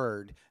voice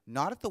heard,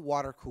 not at the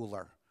water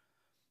cooler,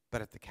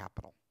 but at the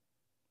Capitol.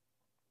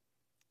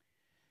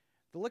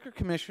 The Liquor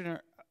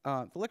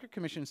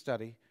Commission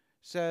study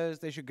says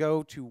they should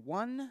go to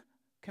 1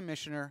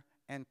 commissioner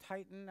and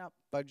tighten up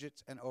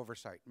budgets and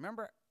oversight.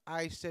 Remember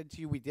I said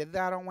to you we did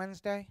that on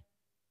Wednesday?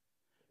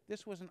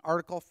 This was an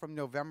article from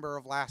November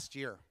of last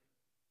year.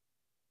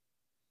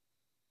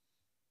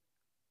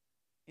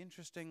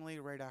 Interestingly,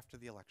 right after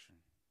the election.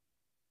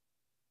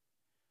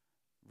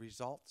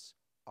 Results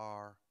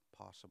are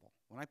possible.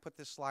 When I put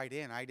this slide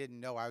in, I didn't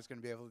know I was going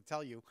to be able to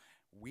tell you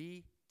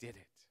we did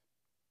it.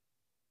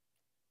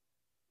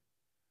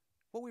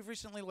 What we've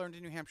recently learned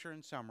in New Hampshire,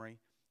 in summary,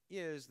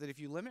 is that if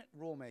you limit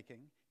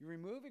rulemaking, you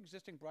remove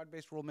existing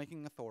broad-based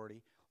rulemaking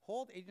authority,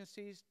 hold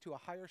agencies to a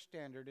higher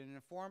standard, and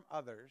inform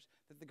others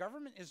that the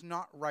government is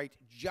not right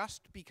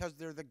just because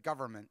they're the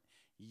government,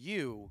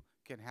 you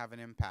can have an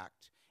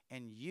impact,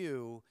 and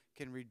you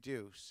can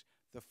reduce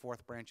the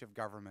fourth branch of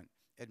government,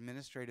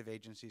 administrative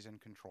agencies and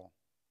control.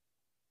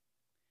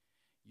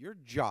 Your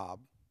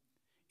job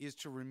is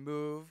to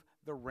remove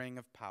the ring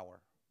of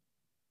power.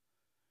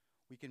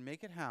 We can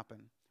make it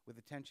happen with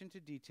attention to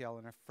detail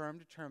and a firm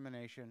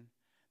determination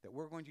that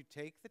we're going to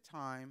take the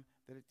time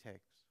that it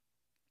takes.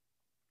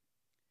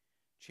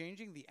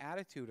 Changing the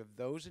attitude of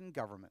those in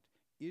government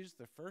is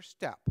the first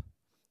step,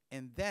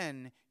 and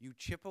then you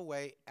chip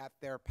away at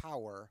their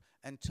power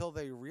until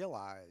they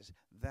realize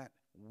that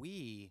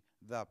we,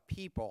 the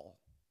people,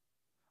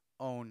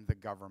 own the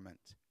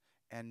government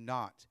and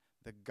not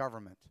the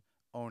government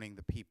owning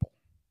the people.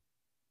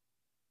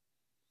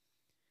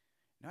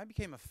 Now, I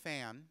became a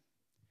fan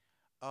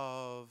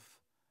of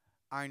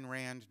Ayn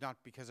Rand not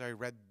because I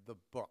read the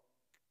book.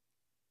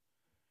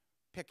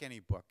 Pick any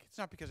book. It's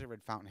not because I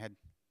read Fountainhead.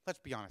 Let's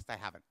be honest, I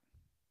haven't.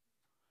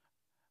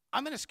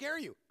 I'm going to scare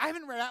you. I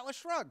haven't read Atlas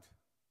Shrugged.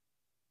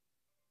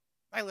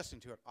 I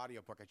listened to it,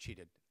 audiobook. I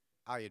cheated.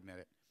 I admit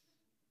it.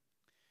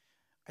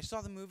 I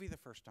saw the movie the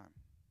first time.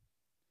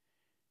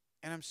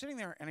 And I'm sitting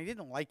there, and I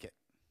didn't like it.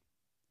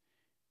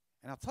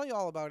 And I'll tell you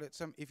all about it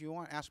if you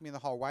want to ask me in the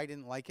hall why I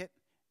didn't like it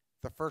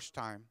the first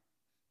time.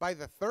 By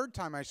the third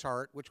time I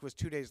saw it, which was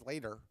 2 days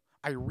later,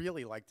 I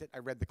really liked it. I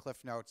read the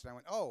Cliff Notes, and I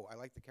went, oh, I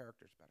like the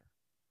characters better.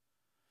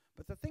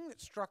 But the thing that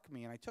struck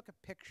me, and I took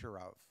a picture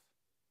of,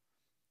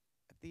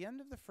 at the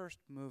end of the first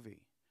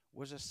movie,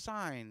 was a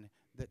sign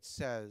that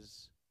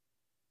says,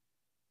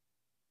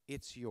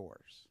 it's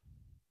yours.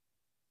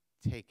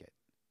 Take it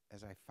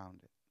as I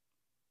found it.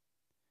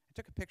 I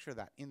took a picture of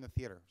that in the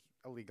theater. It was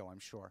illegal, I'm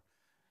sure.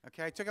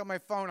 Okay, I took out my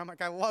phone. I'm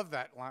like, I love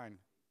that line.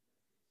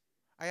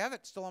 I have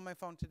it still on my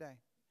phone today.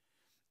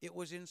 It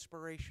was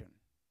inspiration.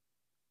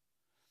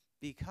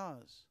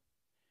 Because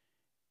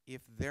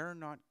if they're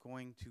not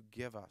going to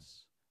give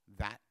us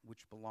that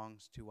which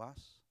belongs to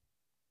us,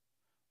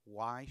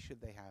 why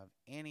should they have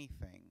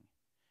anything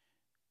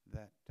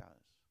that does?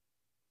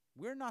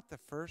 We're not the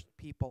first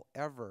people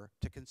ever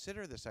to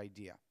consider this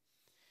idea.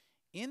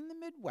 In the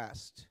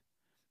Midwest,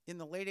 in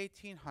the late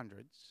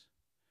 1800s,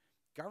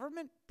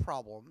 government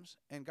problems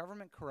and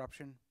government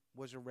corruption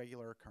was a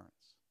regular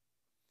occurrence.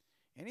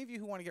 Any of you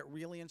who want to get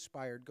really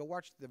inspired, go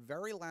watch the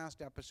very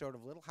last episode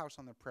of Little House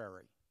on the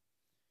Prairie.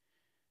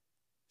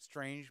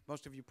 Strange,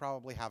 most of you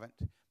probably haven't,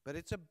 but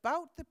it's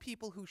about the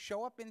people who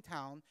show up in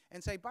town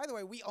and say, by the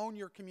way, we own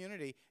your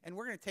community and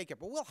we're going to take it,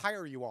 but we'll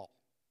hire you all.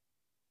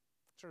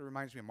 Sort of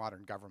reminds me of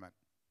modern government.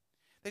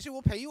 They say,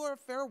 we'll pay you a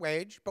fair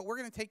wage, but we're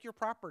going to take your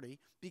property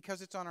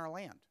because it's on our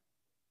land.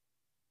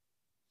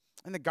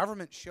 And the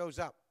government shows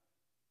up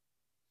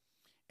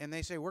and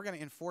they say, we're going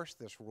to enforce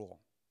this rule.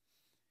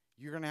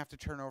 You're going to have to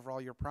turn over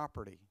all your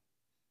property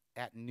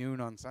at noon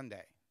on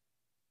Sunday.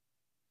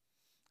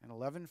 At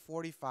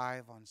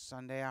 11:45 on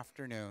Sunday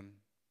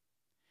afternoon,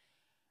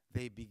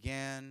 they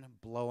began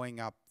blowing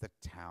up the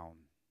town.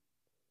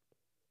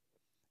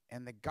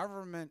 And the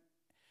government,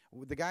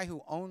 the guy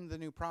who owned the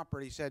new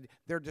property said,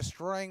 they're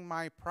destroying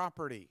my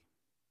property.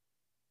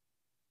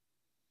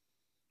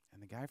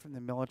 And the guy from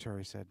the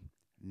military said,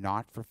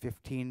 not for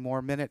 15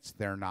 more minutes,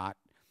 they're not.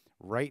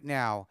 Right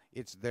now,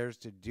 it's theirs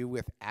to do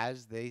with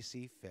as they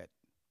see fit.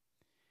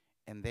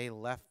 And they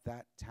left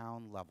that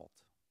town leveled.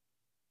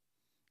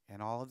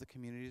 And all of the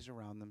communities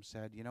around them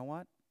said, you know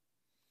what?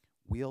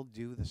 We'll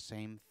do the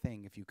same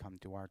thing if you come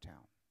to our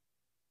town.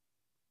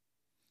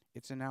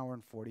 It's an hour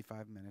and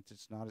 45 minutes.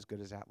 It's not as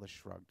good as Atlas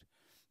Shrugged.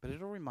 But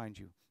it'll remind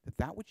you that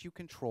that which you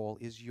control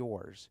is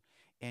yours.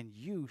 And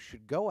you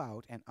should go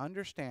out and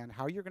understand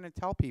how you're going to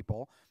tell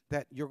people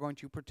that you're going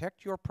to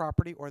protect your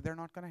property or they're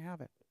not going to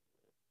have it.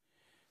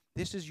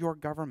 This is your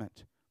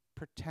government.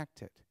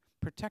 Protect it.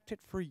 Protect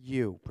it for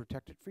you.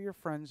 Protect it for your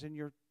friends and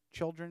your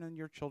children and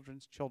your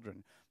children's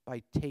children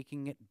by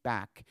taking it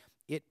back.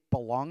 It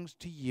belongs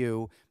to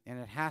you, and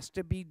it has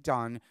to be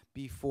done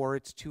before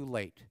it's too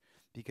late.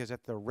 Because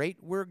at the rate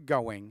we're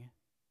going,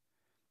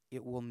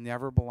 it will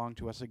never belong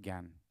to us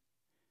again.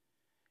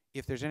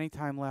 If there's any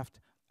time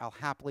left, I'll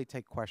happily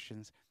take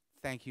questions.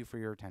 Thank you for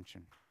your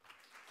attention.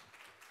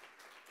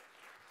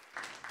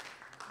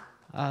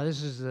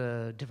 This is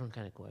a different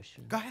kind of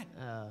question. Go ahead.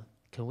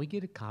 Can we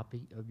get a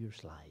copy of your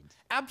slides?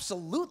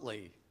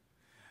 Absolutely.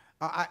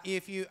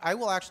 I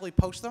will actually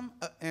post them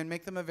and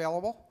make them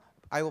available.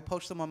 I will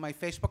post them on my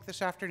Facebook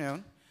this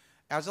afternoon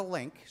as a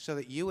link so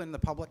that you and the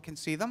public can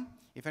see them.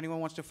 If anyone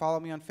wants to follow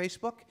me on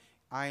Facebook,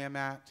 I am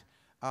at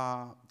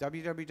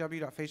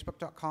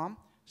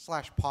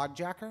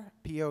www.facebook.com/podjacker,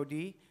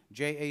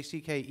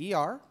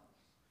 PODJACKER.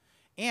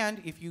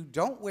 And if you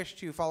don't wish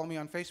to follow me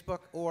on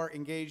Facebook or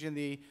engage in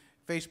the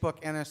Facebook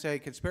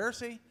NSA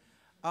conspiracy,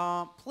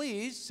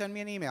 please send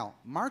me an email,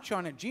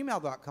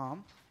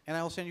 marchon@gmail.com, and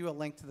I will send you a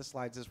link to the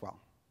slides as well.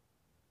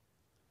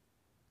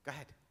 Go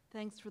ahead.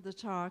 Thanks for the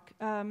talk.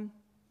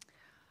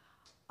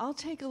 I'll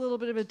take a little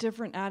bit of a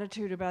different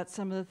attitude about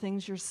some of the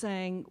things you're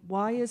saying.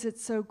 Why is it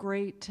so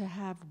great to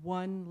have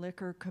one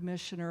liquor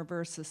commissioner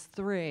versus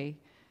 3?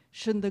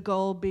 Shouldn't the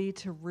goal be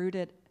to root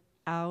it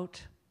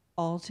out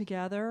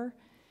altogether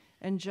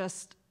and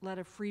just let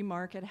a free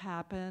market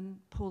happen,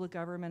 pull the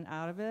government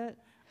out of it?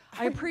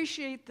 I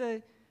appreciate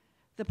the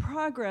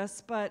progress,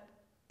 but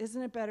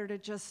isn't it better to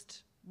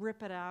just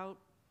rip it out,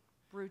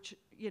 root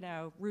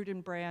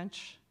and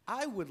branch?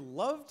 I would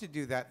love to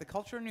do that. The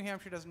culture in New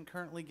Hampshire doesn't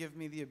currently give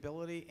me the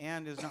ability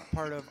and is not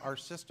part of our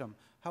system.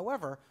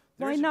 However,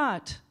 why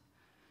not?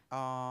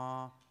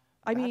 I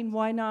mean,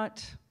 why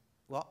not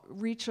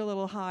reach a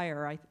little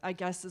higher, I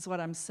guess is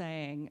what I'm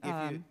saying.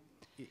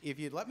 If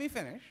you'd let me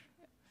finish,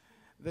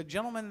 the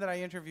gentleman that I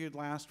interviewed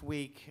last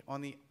week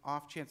on the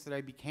off chance that I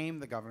became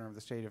the governor of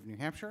the state of New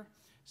Hampshire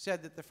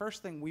said that the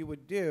first thing we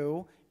would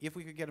do, if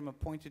we could get him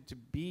appointed to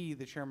be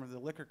the chairman of the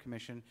Liquor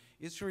Commission,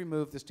 is to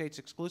remove the state's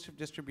exclusive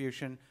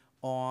distribution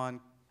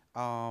on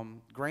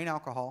grain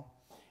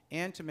alcohol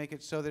and to make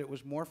it so that it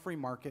was more free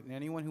market and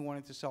anyone who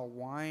wanted to sell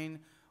wine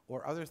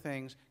or other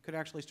things could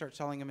actually start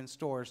selling them in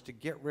stores to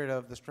get rid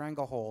of the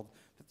stranglehold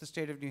that the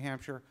state of New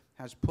Hampshire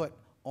has put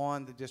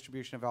on the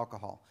distribution of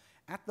alcohol.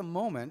 At the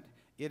moment,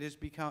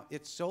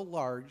 it's so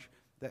large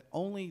that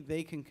only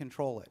they can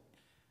control it.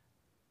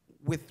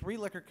 With 3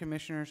 liquor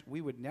commissioners,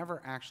 we would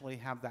never actually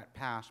have that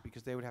passed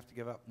because they would have to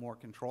give up more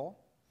control.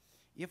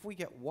 If we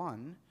get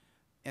 1,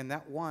 and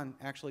that 1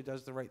 actually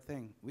does the right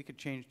thing, we could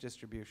change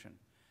distribution.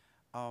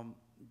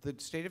 The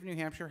state of New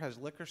Hampshire has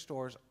liquor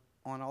stores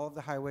on all of the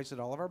highways at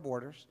all of our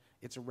borders.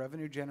 It's a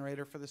revenue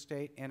generator for the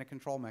state and a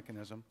control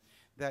mechanism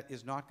that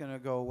is not going to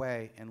go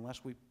away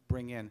unless we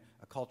bring in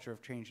a culture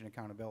of change and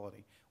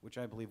accountability, which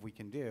I believe we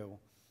can do.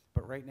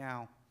 But right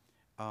now,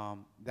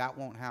 that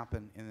won't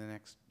happen in the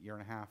next year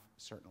and a half,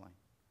 certainly.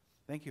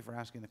 Thank you for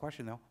asking the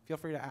question, though. Feel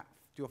free to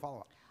do a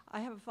follow-up.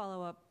 I have a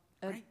follow-up,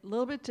 Right. a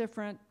little bit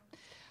different.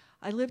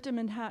 I lived in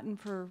Manhattan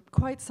for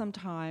quite some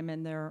time,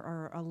 and there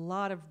are a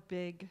lot of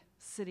big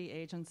city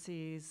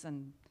agencies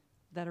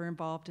that are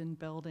involved in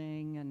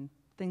building and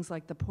things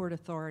like the Port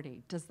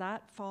Authority. Does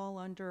that fall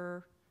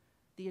under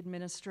the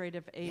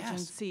administrative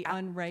agency, Yes.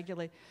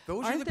 unregulated?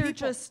 Those are Aren't the there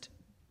people. just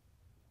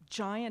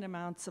giant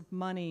amounts of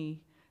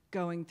money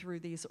going through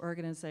these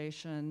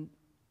organizations,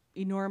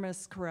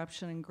 enormous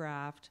corruption and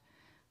graft?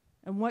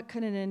 And what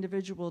can an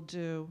individual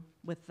do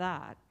with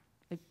that?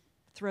 I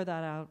throw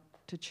that out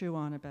to chew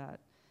on a bit.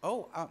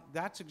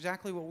 That's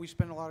exactly what we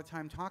spend a lot of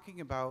time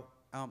talking about.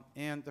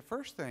 And the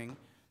first thing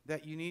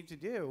that you need to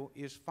do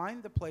is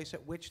find the place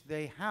at which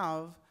they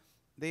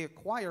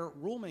acquire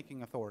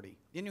rulemaking authority.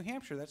 In New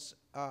Hampshire, that's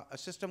a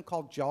system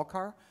called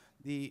JLCAR,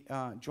 the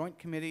Joint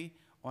Committee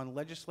on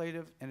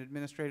Legislative and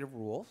Administrative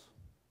Rules.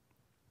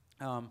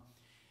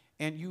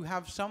 And you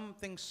have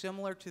something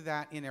similar to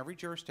that in every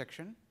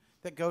jurisdiction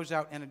that goes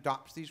out and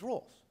adopts these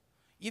rules.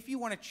 If you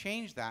want to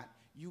change that,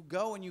 you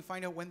go and you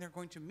find out when they're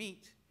going to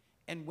meet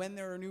and when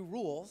there are new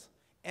rules,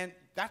 and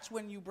that's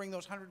when you bring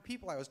those 100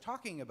 people I was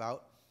talking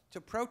about to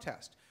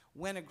protest.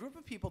 When a group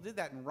of people did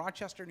that in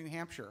Rochester, New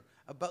Hampshire,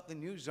 about the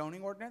new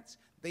zoning ordinance,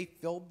 they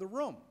filled the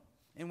room.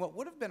 And what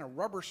would have been a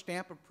rubber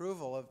stamp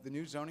approval of the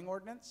new zoning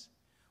ordinance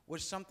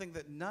was something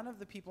that none of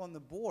the people on the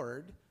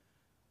board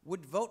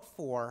would vote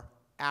for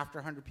after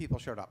 100 people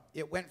showed up.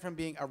 It went from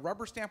being a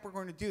rubber stamp, we're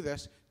going to do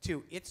this,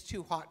 to it's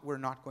too hot, we're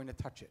not going to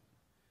touch it.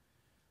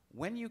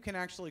 When you can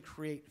actually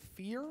create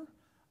fear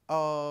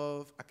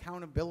of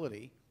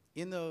accountability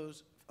in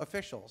those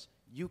officials,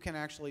 you can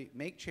actually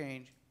make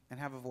change and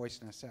have a voice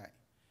and a say.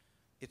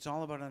 It's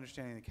all about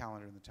understanding the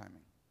calendar and the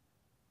timing.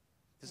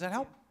 Does that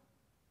help?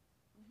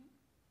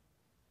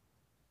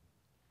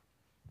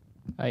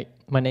 Hi,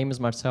 my name is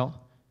Marcel.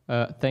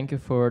 Thank you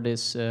for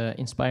this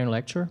inspiring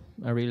lecture.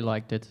 I really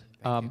liked it.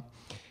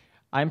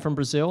 I'm from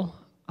Brazil.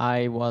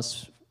 I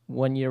was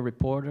 1 year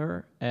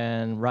reporter,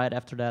 and right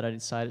after that I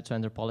decided to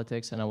enter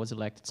politics, and I was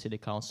elected city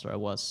councilor. I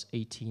was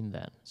 18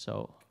 then,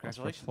 so I was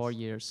for 4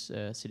 years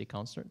city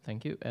councilor.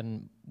 Thank you.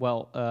 And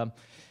well,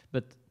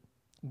 but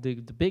the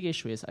big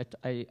issue is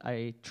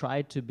I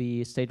tried to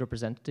be state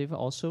representative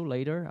also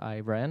later. I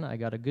ran. I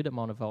got a good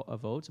amount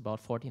of votes, about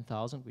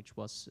 14,000, which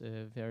was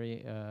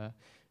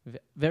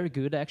very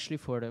good actually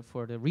for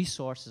the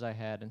resources I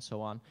had and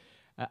so on.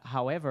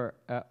 However,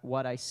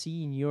 what I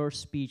see in your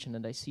speech, and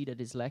that I see that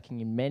is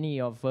lacking in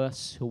many of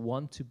us who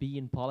want to be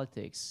in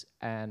politics,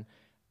 and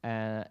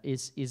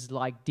is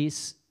like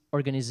this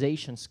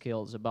organization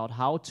skills about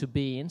how to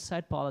be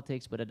inside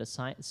politics, but at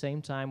the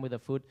same time with a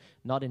foot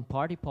not in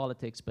party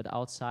politics, but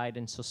outside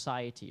in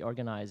society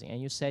organizing.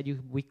 And you said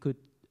we could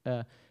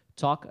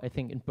talk, I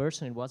think in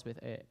person it was with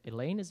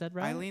Elaine, is that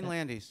right? Eileen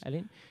Landis.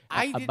 Eileen?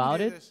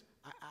 About it?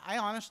 I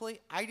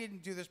honestly, I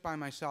didn't do this by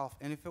myself,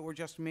 and if it were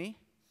just me,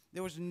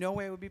 there was no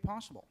way it would be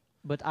possible.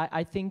 But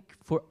I think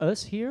for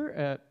us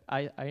here,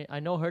 I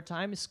know her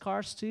time is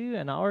scarce too,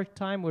 and our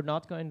time we're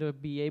not going to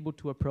be able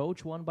to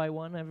approach one by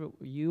one,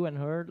 you and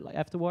her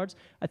afterwards.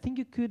 I think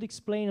you could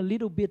explain a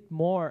little bit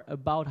more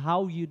about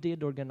how you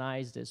did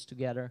organize this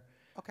together.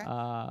 Okay.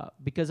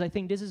 Because I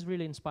think this is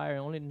really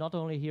inspiring, not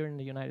only here in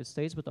the United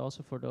States, but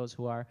also for those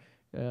who are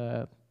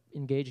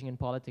engaging in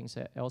politics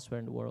elsewhere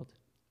in the world.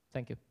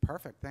 Thank you.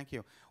 Perfect, thank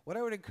you. What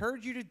I would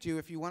encourage you to do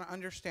if you want to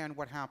understand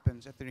what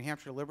happens at the New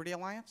Hampshire Liberty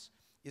Alliance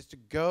is to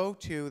go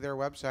to their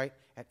website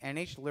at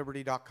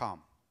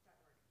nhliberty.com.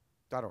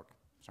 .org,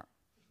 sorry.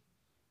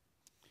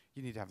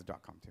 You need to have the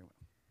 .com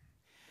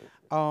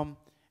too.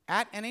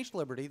 At NH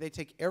Liberty, they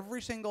take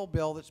every single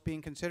bill that's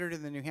being considered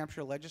in the New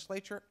Hampshire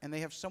legislature, and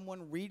they have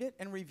someone read it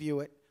and review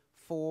it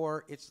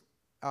for its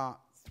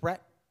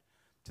threat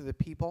to the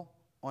people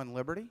on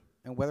liberty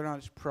and whether or not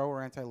it's pro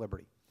or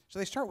anti-liberty. So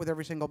they start with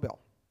every single bill.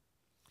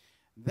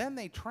 Then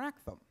they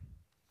track them.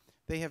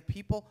 They have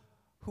people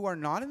who are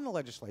not in the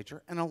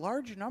legislature, and a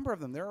large number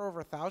of them, there are over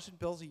 1,000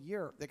 bills a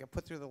year that get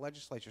put through the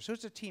legislature. So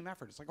it's a team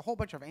effort. It's like a whole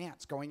bunch of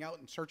ants going out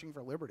and searching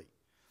for liberty.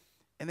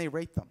 And they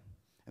rate them.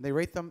 And they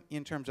rate them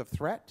in terms of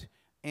threat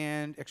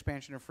and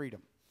expansion of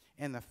freedom.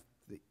 And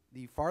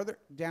the farther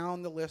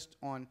down the list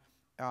on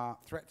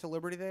threat to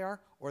liberty they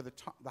are, or the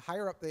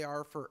higher up they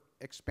are for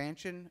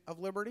expansion of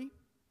liberty,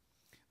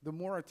 the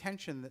more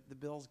attention that the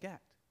bills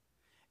get.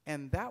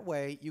 And that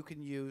way, you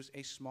can use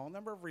a small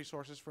number of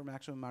resources for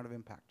maximum amount of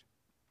impact.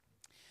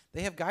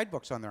 They have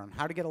guidebooks on there on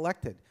how to get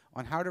elected,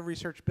 on how to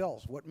research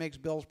bills, what makes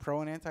bills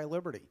pro and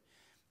anti-liberty.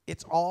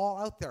 It's all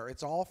out there.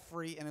 It's all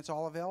free, and it's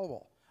all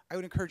available. I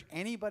would encourage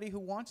anybody who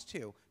wants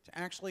to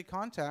actually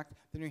contact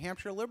the New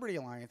Hampshire Liberty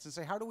Alliance and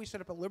say, how do we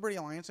set up a Liberty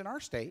Alliance in our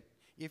state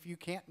if you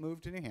can't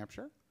move to New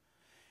Hampshire?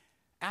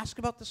 Ask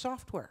about the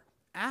software.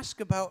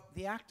 Ask about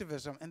the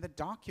activism and the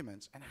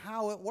documents and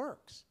how it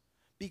works,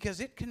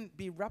 because it can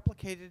be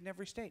replicated in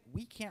every state.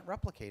 We can't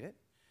replicate it,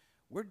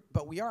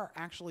 but we are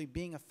actually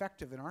being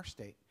effective in our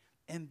state,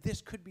 and this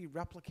could be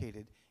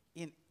replicated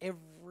in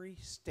every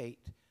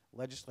state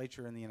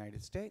legislature in the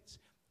United States,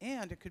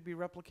 and it could be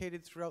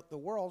replicated throughout the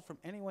world from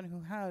anyone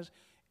who has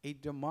a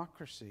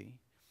democracy.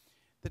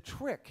 The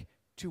trick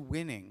to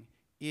winning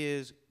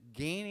is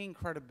gaining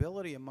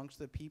credibility amongst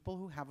the people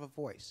who have a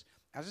voice.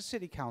 As a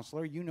city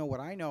councilor, you know what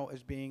I know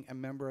as being a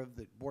member of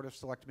the Board of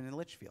Selectmen in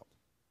Litchfield.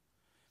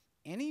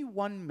 Any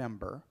one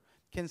member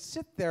can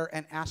sit there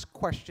and ask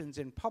questions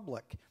in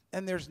public,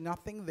 and there's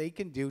nothing they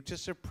can do to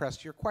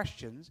suppress your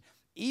questions,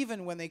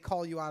 even when they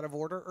call you out of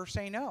order or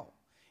say no.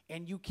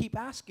 And you keep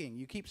asking.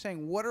 You keep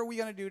saying, what are we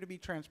going to do to be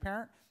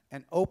transparent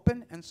and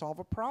open and solve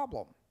a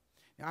problem?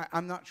 Now,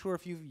 I'm not sure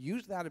if you've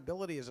used that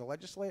ability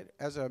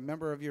as a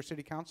member of your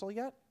city council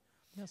yet.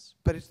 Yes.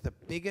 But it's the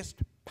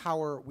biggest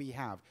power we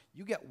have.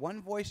 You get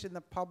one voice in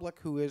the public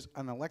who is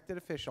an elected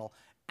official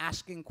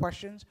asking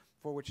questions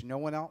for which no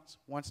one else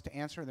wants to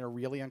answer and they're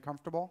really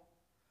uncomfortable.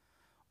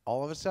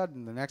 All of a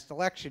sudden, the next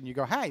election, you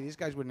go, hey, these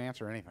guys wouldn't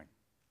answer anything.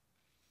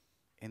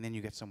 And then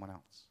you get someone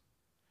else.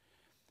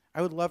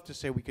 I would love to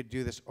say we could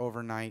do this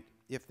overnight.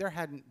 If there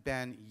hadn't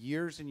been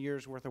years and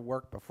years worth of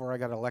work before I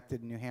got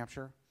elected in New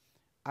Hampshire,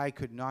 I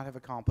could not have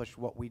accomplished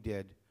what we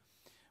did.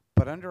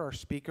 But under our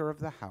Speaker of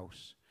the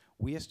House,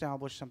 we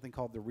established something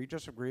called the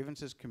Redress of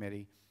Grievances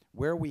Committee,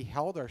 where we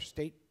held our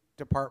state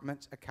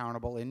departments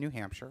accountable in New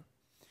Hampshire,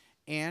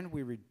 and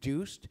we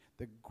reduced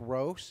the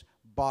gross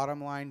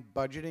bottom line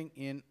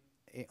budgeting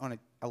on an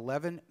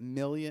 $11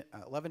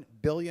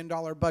 billion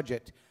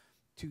budget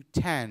to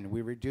 10.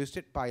 We reduced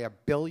it by $1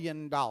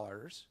 billion,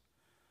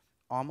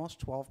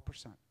 almost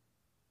 12%.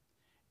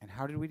 And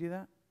how did we do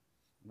that?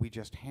 We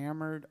just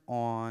hammered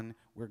on,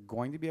 we're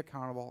going to be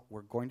accountable,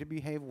 we're going to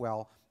behave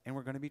well, and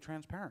we're going to be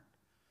transparent.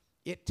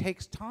 It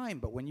takes time,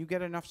 but when you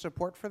get enough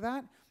support for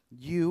that,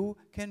 you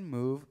can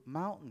move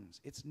mountains.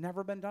 It's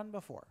never been done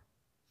before.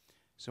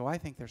 So I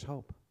think there's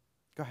hope.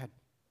 Go ahead.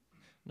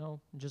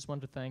 No, just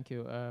want to thank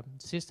you.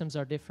 Systems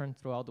are different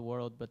throughout the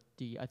world, but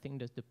I think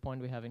that the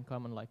point we have in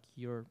common, like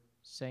you're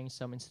saying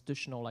some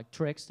institutional like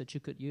tricks that you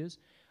could use,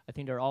 I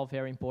think they're all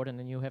very important,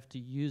 and you have to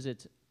use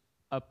it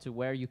up to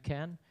where you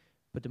can.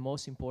 But the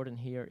most important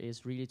here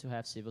is really to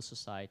have civil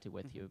society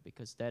with you,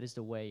 because that is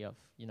the way of,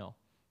 you know,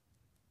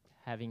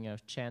 having a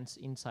chance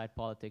inside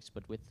politics,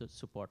 but with the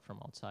support from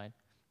outside.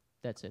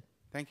 That's it.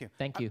 Thank you.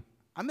 Thank you.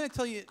 I'm going to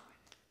tell you.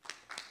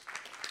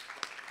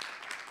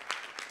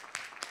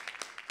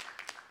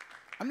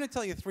 I'm going to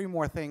tell you 3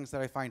 more things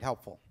that I find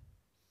helpful.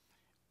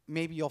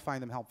 Maybe you'll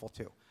find them helpful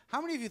too.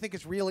 How many of you think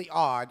it's really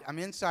odd I'm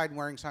inside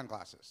wearing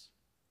sunglasses?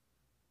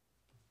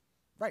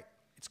 Right.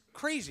 It's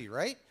crazy,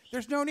 right?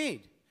 There's no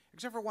need,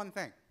 except for one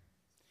thing.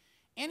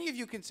 Any of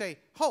you can say,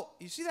 oh,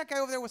 you see that guy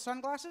over there with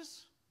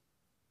sunglasses?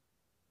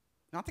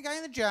 Not the guy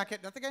in the jacket,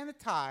 not the guy in the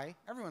tie.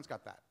 Everyone's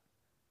got that.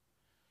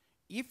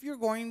 If you're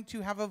going to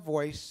have a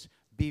voice,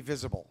 be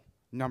visible,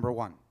 number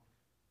 1.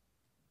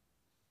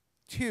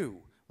 2,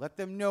 let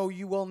them know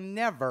you will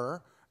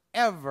never,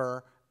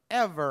 ever,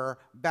 ever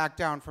back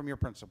down from your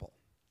principle.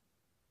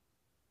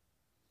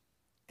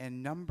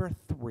 And number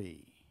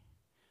 3,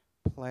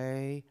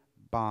 play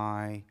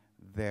by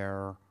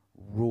their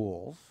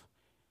rules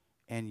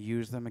and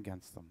use them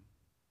against them.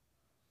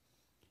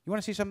 You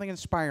want to see something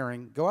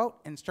inspiring? Go out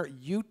and start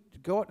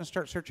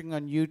searching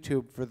on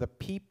YouTube for the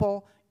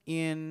people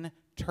in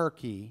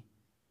Turkey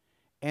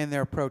and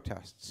their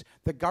protests.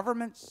 The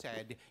government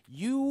said,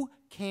 you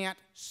can't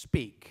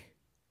speak.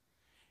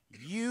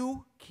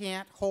 You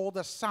can't hold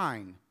a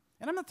sign.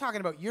 And I'm not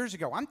talking about years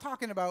ago. I'm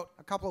talking about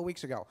a couple of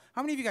weeks ago.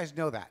 How many of you guys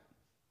know that?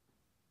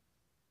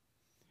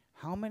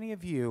 How many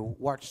of you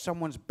watched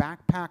someone's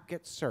backpack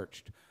get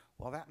searched?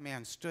 Well, that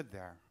man stood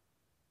there.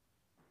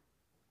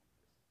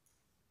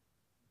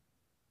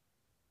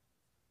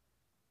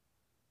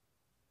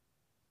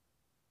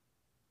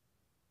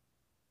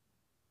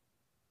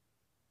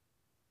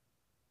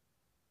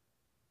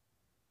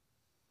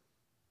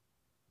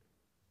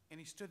 And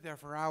he stood there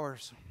for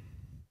hours.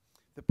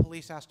 The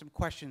police asked him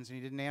questions, and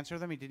he didn't answer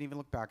them. He didn't even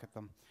look back at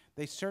them.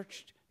 They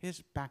searched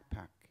his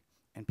backpack,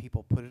 and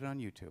people put it on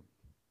YouTube.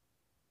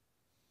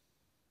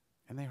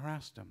 And they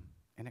harassed him,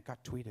 and it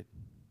got tweeted.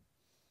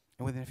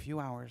 And within a few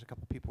hours, a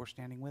couple people were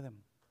standing with him.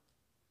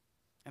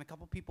 And a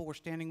couple people were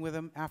standing with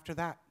him after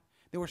that.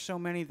 There were so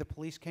many, the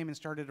police came and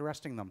started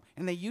arresting them.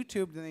 And they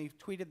YouTubed, and they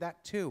tweeted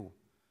that too.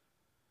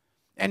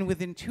 And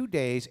within 2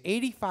 days,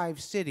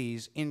 85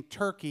 cities in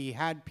Turkey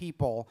had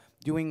people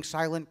doing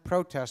silent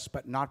protests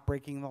but not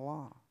breaking the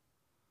law.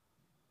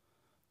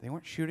 They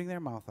weren't shooting their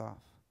mouth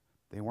off.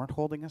 They weren't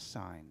holding a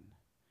sign.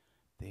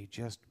 They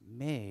just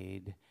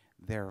made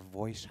their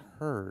voice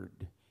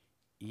heard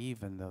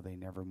even though they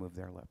never moved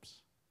their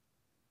lips.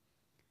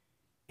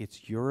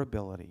 It's your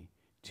ability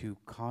to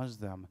cause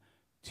them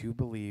to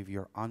believe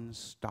you're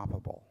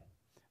unstoppable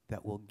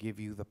that will give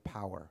you the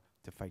power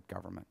to fight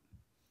government.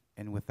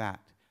 And with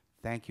that,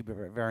 thank you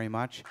very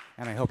much,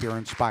 and I hope you're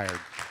inspired.